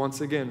tonight, He's once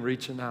again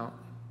reaching out.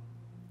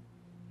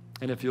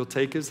 And if you'll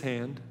take His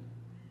hand,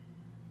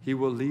 He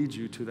will lead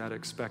you to that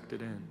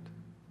expected end.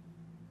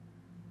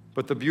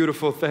 But the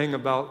beautiful thing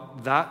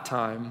about that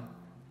time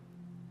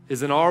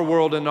is in our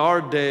world, in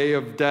our day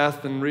of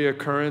death and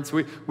reoccurrence,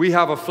 we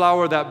have a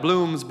flower that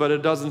blooms, but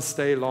it doesn't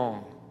stay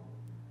long.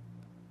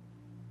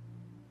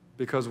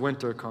 Because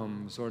winter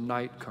comes or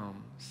night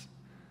comes.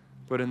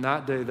 But in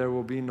that day, there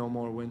will be no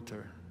more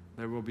winter.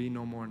 There will be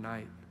no more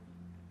night.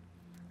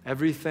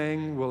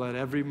 Everything will at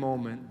every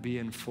moment be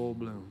in full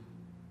bloom.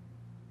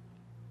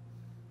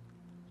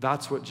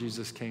 That's what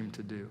Jesus came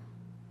to do.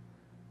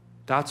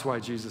 That's why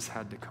Jesus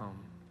had to come,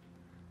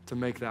 to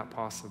make that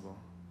possible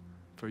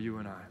for you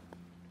and I.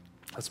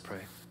 Let's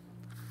pray.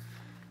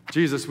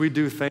 Jesus, we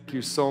do thank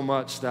you so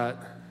much that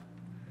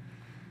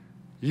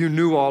you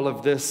knew all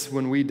of this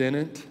when we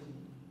didn't.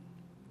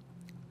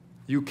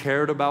 You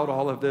cared about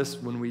all of this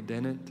when we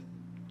didn't.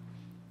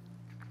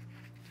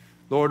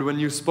 Lord, when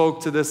you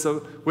spoke to this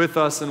with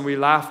us and we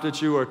laughed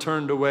at you or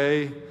turned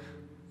away,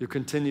 you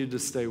continued to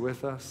stay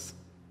with us.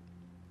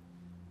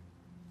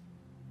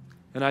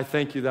 And I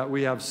thank you that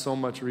we have so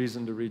much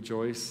reason to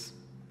rejoice.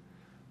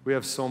 We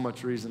have so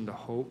much reason to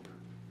hope.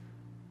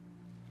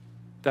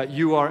 That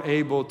you are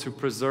able to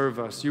preserve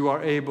us. You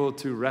are able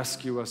to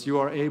rescue us. You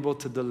are able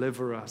to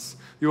deliver us.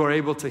 You are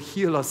able to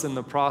heal us in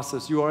the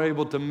process. You are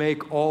able to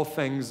make all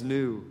things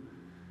new,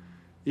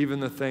 even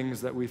the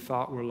things that we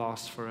thought were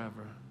lost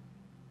forever.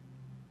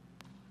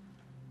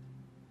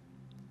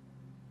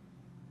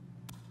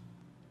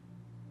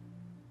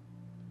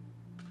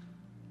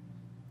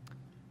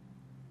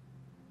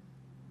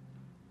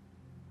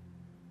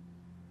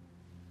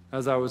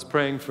 As I was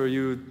praying for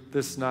you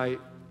this night,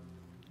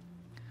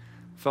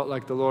 felt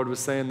like the Lord was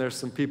saying there's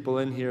some people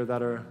in here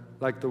that are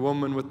like the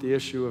woman with the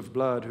issue of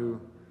blood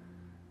who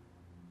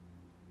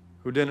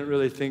didn't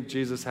really think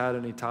Jesus had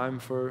any time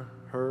for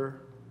her.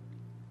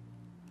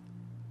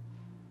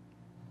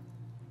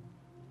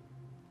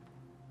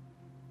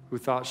 Who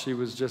thought she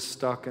was just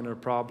stuck in her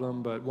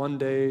problem, but one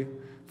day,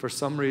 for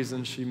some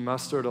reason, she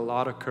mustered a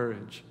lot of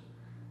courage.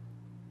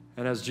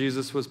 And as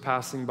Jesus was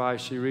passing by,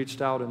 she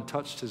reached out and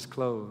touched his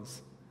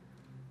clothes,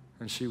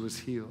 and she was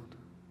healed.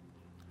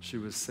 She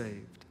was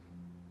saved.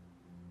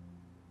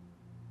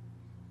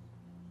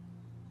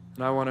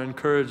 And I want to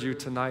encourage you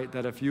tonight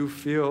that if you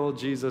feel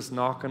Jesus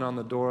knocking on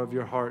the door of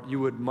your heart, you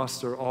would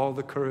muster all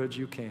the courage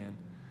you can,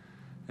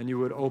 and you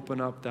would open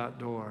up that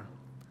door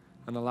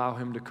and allow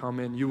him to come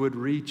in. You would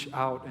reach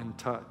out and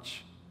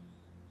touch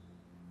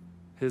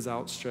his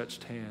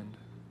outstretched hand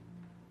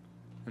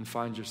and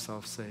find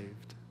yourself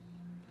saved,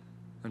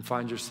 and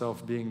find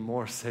yourself being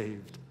more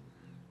saved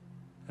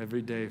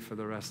every day for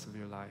the rest of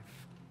your life.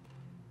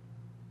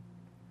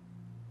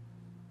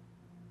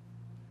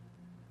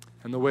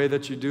 And the way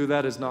that you do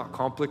that is not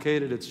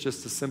complicated. It's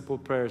just a simple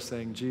prayer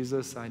saying,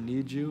 Jesus, I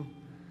need you.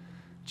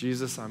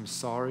 Jesus, I'm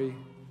sorry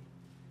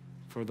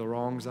for the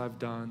wrongs I've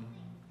done.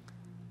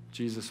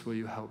 Jesus, will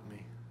you help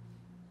me?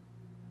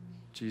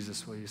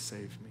 Jesus, will you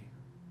save me?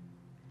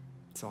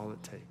 It's all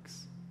it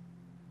takes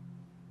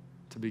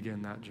to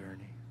begin that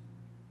journey.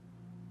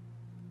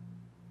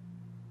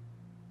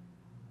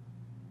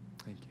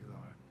 Thank you,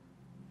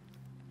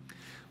 Lord.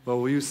 Well,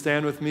 will you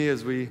stand with me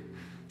as we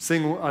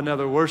sing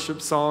another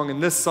worship song?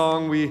 And this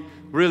song we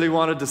really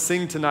wanted to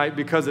sing tonight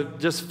because it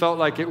just felt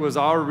like it was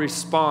our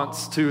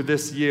response to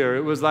this year.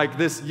 It was like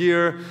this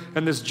year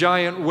and this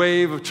giant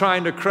wave of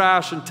trying to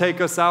crash and take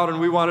us out, and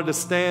we wanted to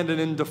stand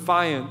and in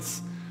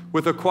defiance,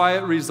 with a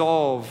quiet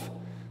resolve,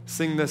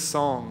 sing this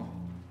song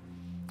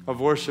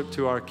of worship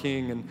to our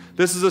King. And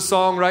this is a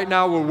song right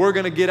now where we're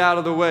going to get out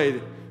of the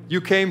way.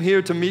 You came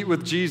here to meet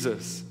with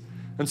Jesus.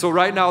 And so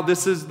right now,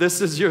 this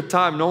is your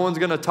time. No one's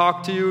going to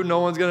talk to you. No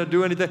one's going to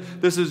do anything.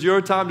 This is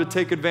your time to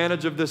take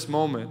advantage of this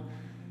moment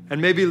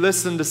and maybe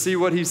listen to see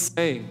what he's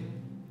saying.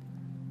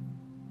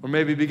 Or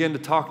maybe begin to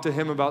talk to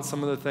him about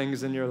some of the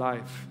things in your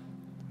life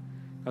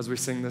as we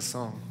sing this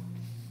song.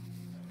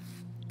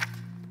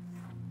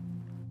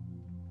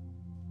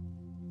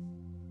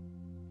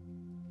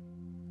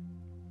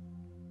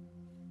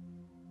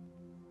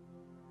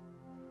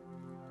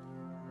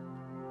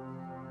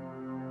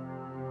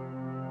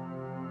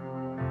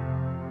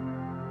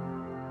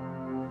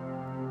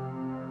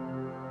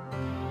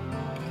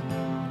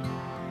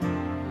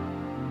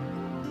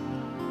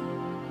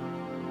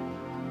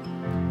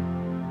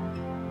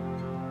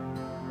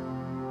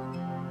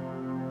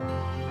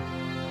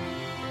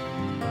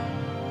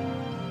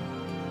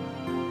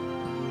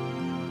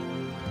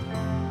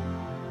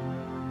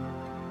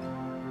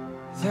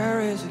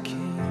 there is a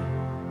king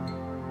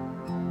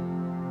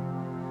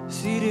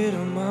seated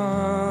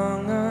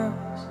among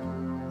us.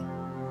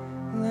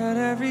 Let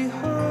every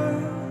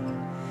heart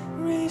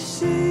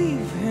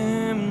receive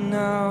him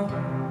now.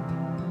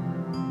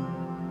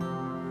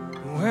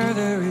 Where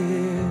there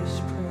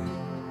is praise,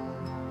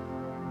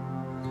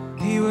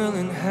 he will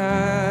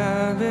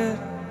inhabit.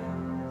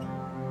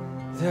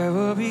 There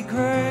will be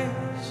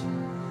grace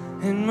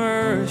and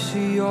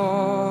mercy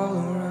all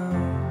around.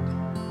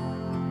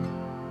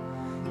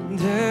 And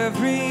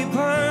every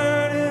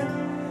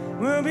burden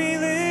will be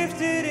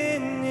lifted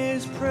in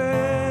his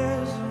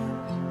presence.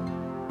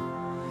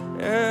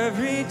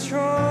 Every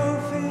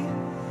trophy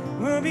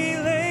will be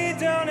laid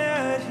down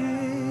at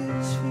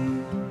his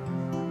feet.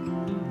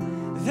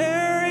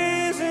 There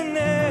is a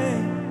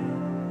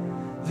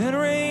name that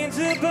reigns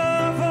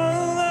above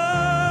all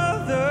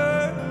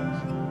others,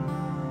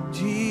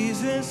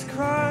 Jesus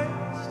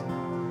Christ,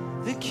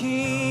 the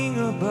King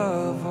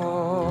above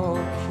all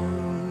kings.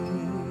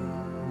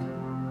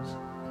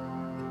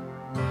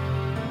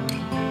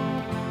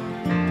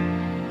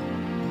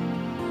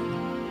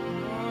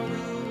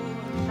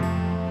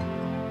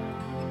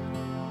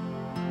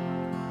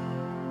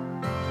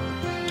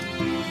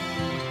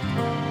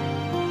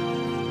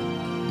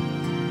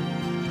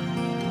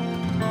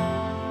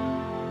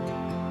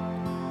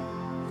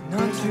 And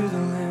unto the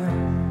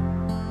Lamb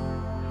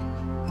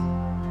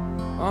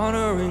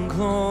honor and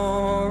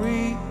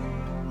glory,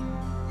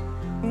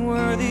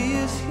 worthy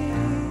is he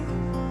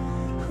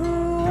who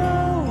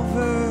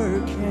overcame,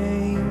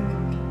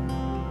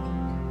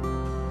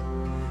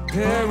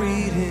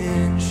 buried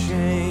in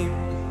shame,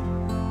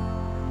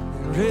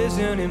 and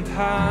risen in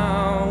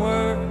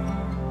power.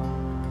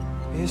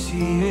 Yes,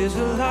 he is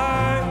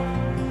alive,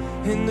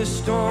 and the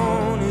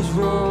stone is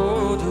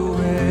rolled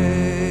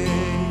away,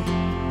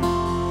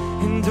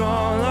 and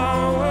all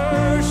our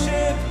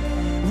worship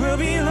will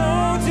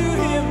belong to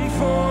him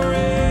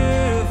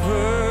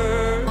forever.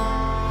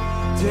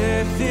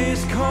 Death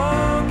is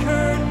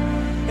conquered,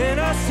 and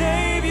our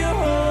Savior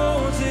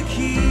holds the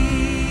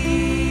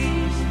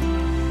keys.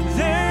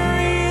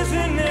 There is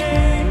a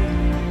name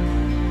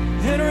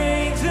that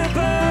reigns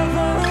above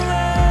all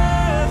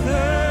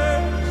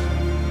others,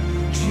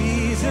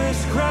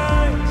 Jesus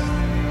Christ,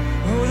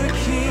 oh, the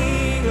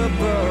King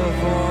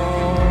above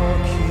all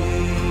kings.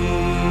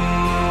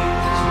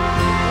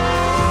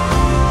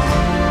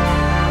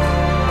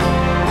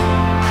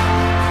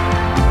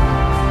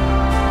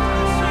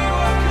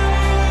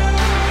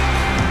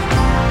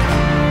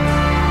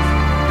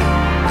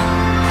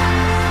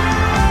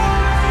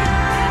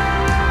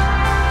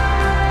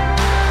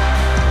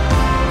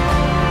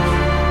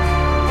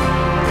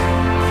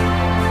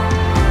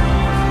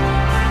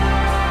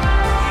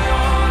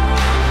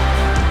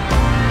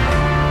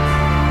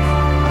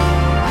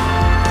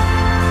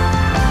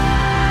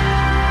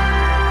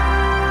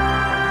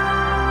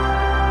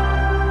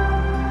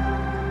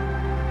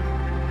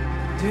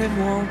 It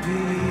won't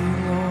be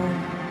long,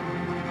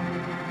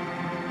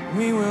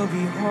 we will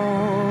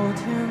behold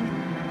him,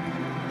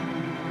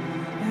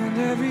 and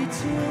every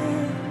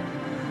tear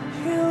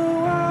he'll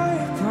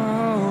wipe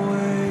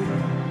away,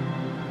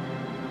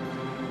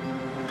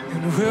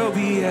 and we'll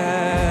be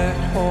at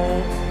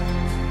home,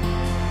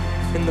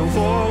 and the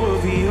war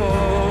will be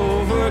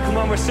over. Come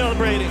on, we're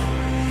celebrating,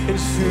 and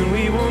soon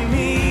we will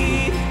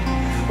meet,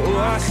 oh,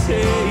 our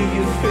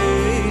Savior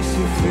face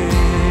to face.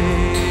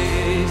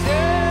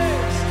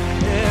 Yes,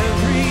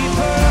 every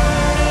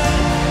burden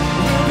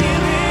will be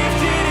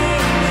lifted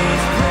in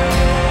his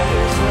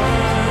presence.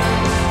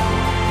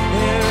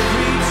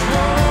 Every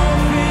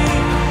trophy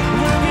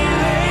will be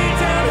laid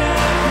down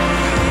at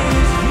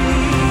his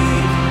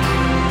feet.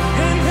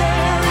 And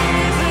there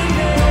is a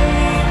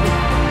name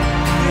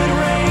that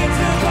reigns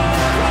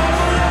above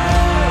all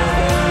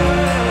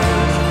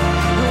others,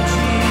 oh,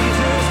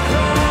 Jesus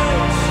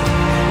Christ,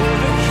 oh,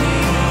 the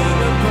King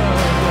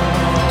above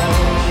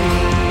all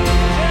kings.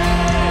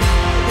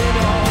 And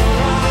all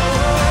our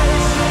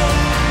worship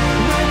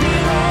will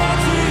belong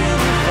to you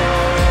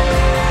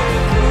forever.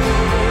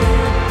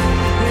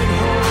 And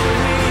holy,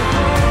 holy,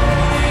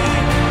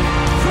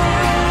 for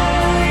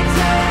all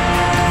eternity.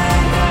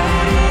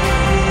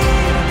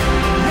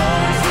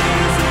 Yours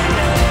is the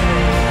name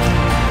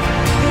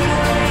that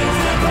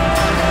reigns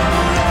above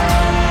all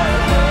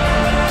others,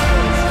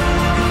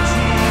 and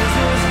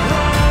Jesus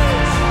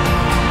Christ,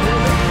 oh,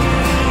 the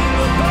King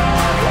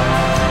above all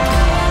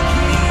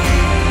kings.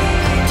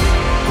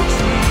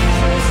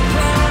 Jesus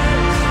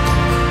Christ,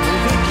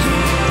 the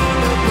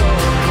King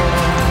above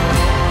all.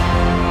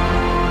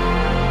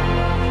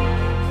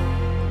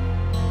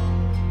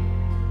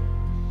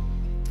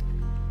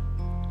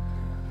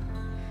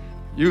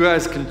 You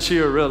guys can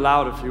cheer real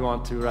loud if you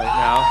want to right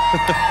now.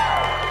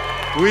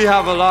 We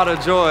have a lot of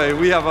joy.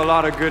 We have a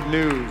lot of good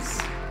news.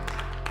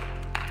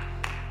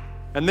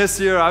 And this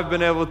year I've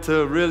been able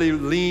to really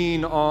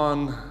lean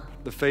on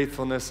the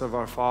faithfulness of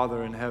our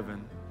Father in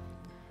heaven.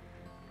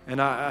 And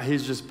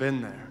he's just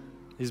been there.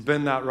 He's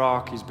been that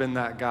rock. He's been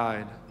that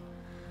guide.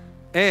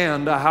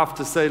 And I have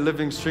to say,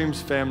 Living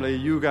Streams family,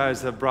 you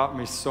guys have brought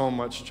me so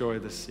much joy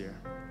this year.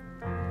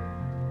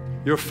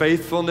 Your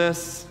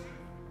faithfulness,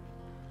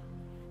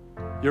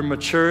 your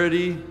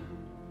maturity,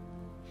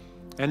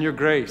 and your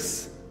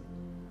grace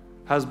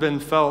has been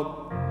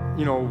felt,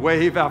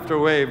 wave after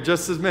wave.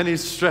 Just as many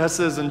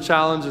stresses and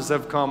challenges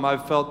have come,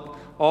 I've felt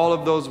all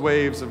of those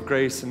waves of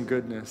grace and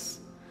goodness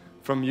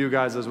from you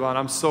guys as well. And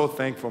I'm so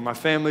thankful. My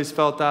family's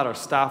felt that. Our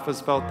staff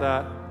has felt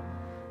that.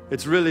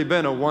 It's really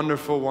been a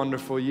wonderful,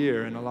 wonderful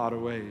year in a lot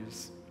of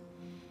ways.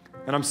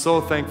 And I'm so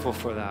thankful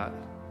for that.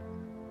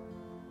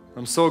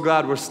 I'm so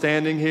glad we're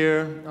standing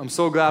here. I'm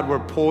so glad we're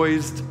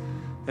poised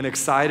and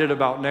excited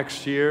about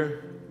next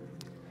year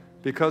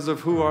because of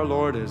who our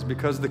Lord is,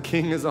 because the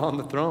King is on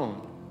the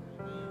throne.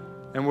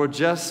 And we're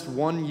just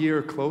 1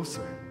 year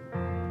closer.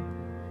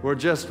 We're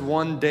just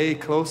 1 day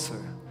closer.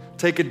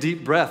 Take a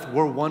deep breath.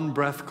 We're 1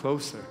 breath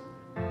closer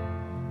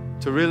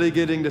to really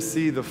getting to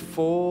see the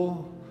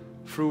full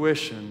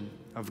fruition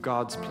of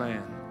God's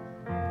plan.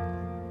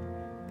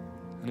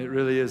 And it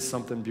really is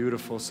something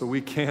beautiful. So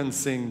we can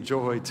sing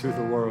joy to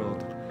the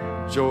world.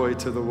 Joy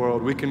to the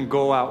world. We can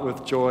go out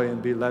with joy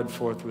and be led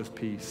forth with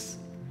peace.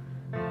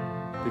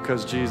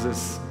 Because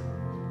Jesus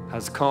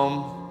has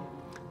come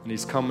and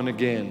he's coming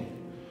again.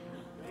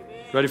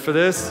 Ready for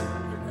this?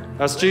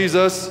 That's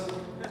Jesus.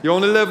 You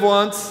only live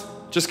once.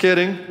 Just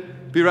kidding.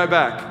 Be right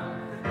back.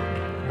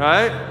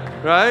 Right?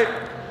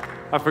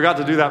 I forgot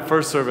to do that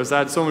first service. I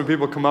had so many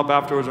people come up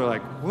afterwards and were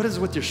like, what is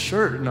with your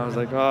shirt? And I was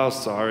like, oh,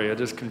 sorry. I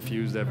just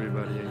confused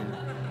everybody.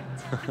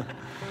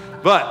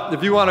 But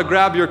if you want to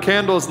grab your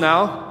candles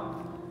now,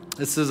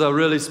 this is a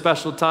really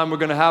special time we're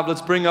going to have.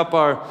 Let's bring up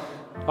our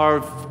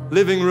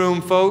living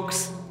room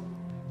folks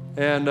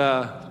and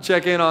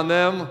check in on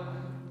them.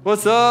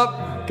 What's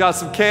up? Got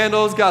some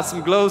candles, got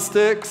some glow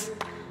sticks.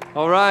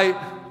 All right.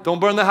 Don't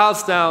burn the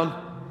house down.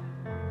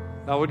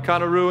 That would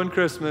kind of ruin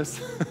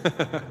Christmas.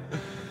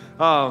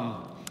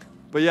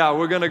 But yeah,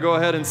 we're going to go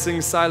ahead and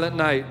sing Silent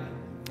Night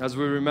as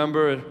we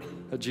remember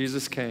that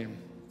Jesus came.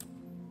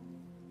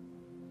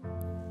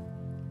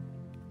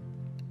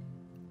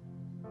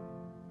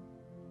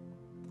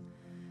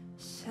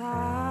 Silent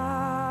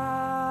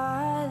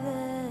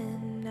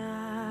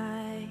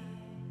night,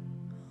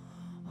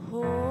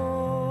 holy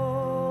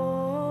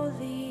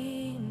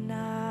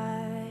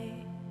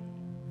night,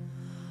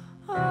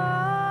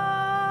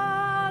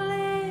 all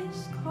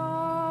is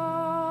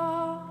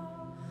calm,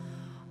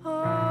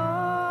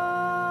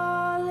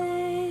 all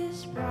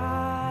is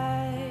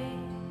bright,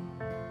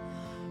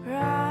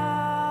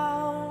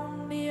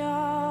 round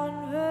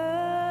beyond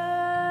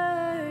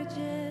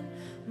virgin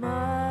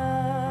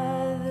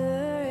mother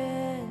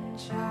and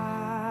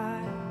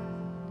child,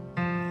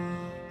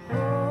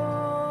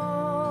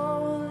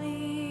 holy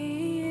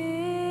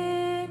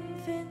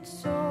infant,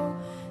 so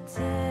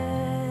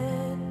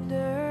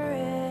tender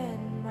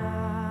and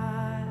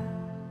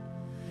mild,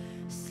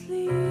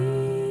 sleep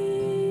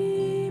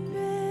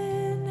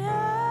in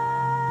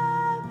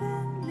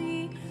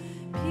heavenly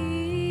peace,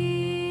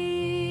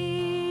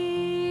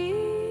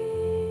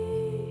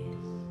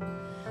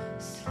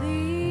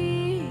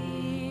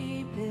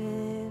 sleep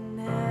in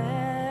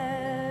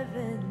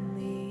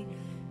heavenly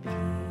peace.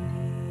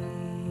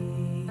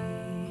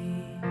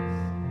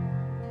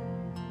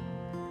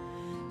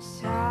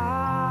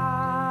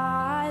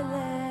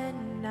 Silent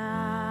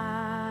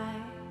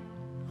night,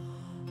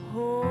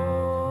 holy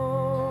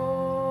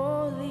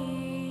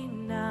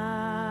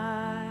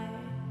night,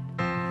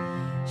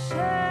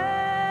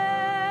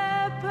 shepherds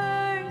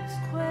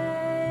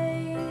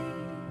quake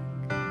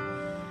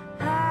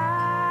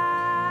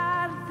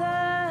at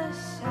the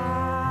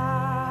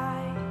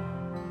sight,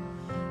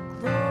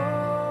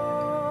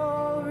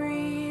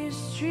 glory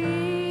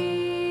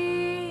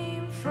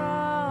stream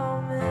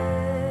from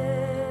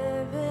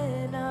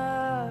heaven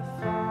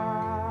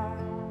afar,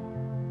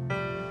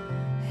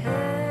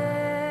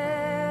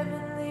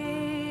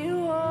 heavenly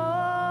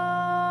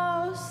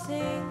hosts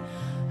sing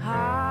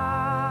hallelujah.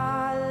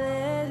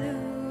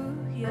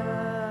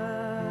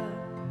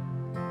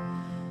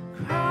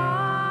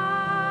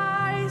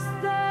 Christ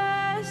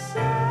the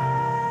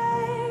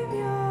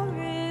Savior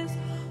is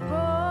born.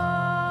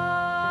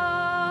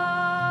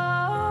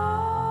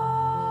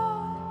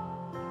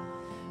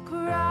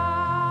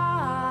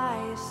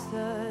 Christ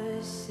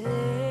the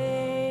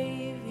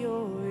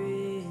Savior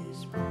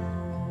is born.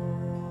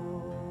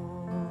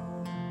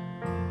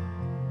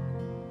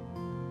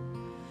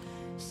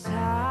 Silent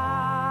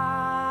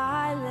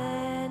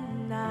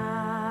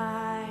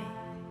night,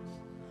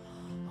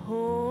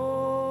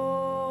 holy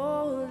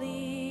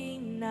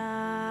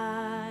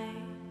night,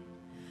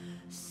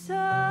 Son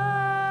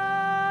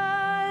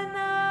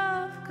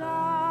of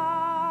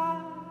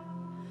God,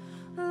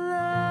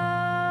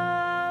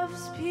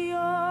 love's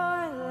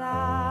pure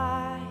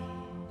light,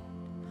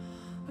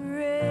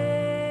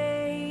 radiant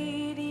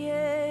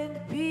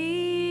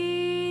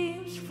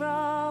beams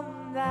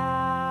from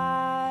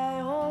thy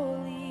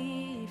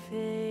holy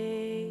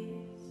face,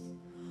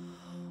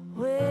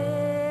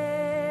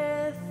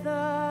 with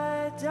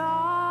the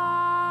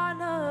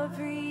dawn of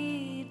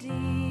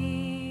redeeming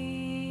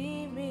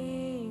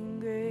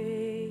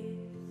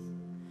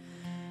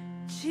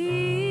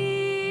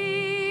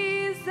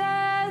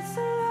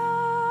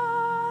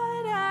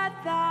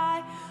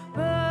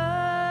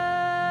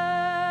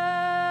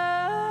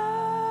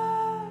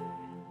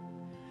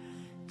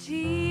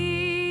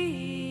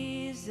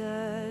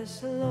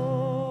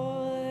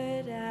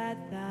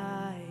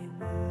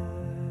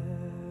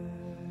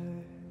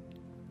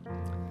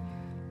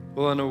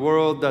Well, in a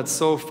world that's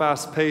so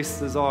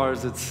fast-paced as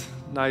ours, it's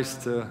nice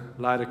to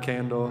light a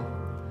candle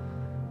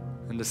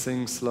and to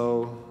sing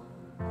slow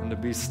and to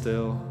be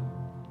still.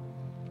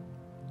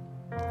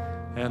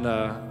 And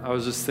I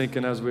was just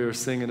thinking as we were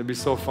singing, it'd be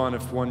so fun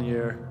if one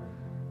year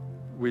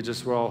we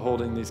just were all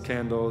holding these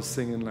candles,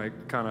 singing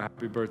like kind of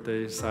happy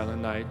birthday,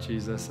 silent night,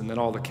 Jesus, and then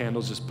all the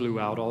candles just blew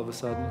out all of a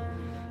sudden.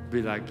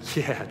 Be like,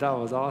 yeah, that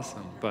was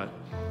awesome. But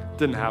it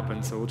didn't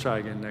happen, so we'll try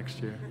again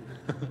next year.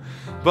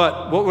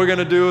 But what we're going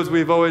to do, as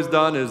we've always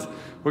done, is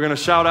we're going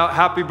to shout out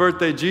happy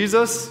birthday,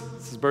 Jesus.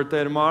 It's his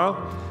birthday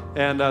tomorrow.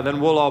 And then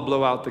we'll all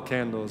blow out the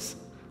candles.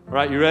 All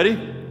right, you ready?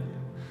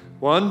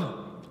 1,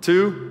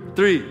 2,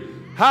 3.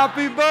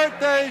 Happy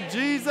birthday,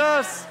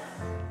 Jesus!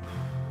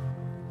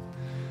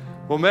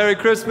 Well, Merry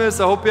Christmas.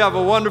 I hope you have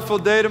a wonderful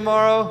day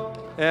tomorrow,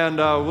 and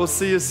we'll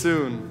see you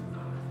soon.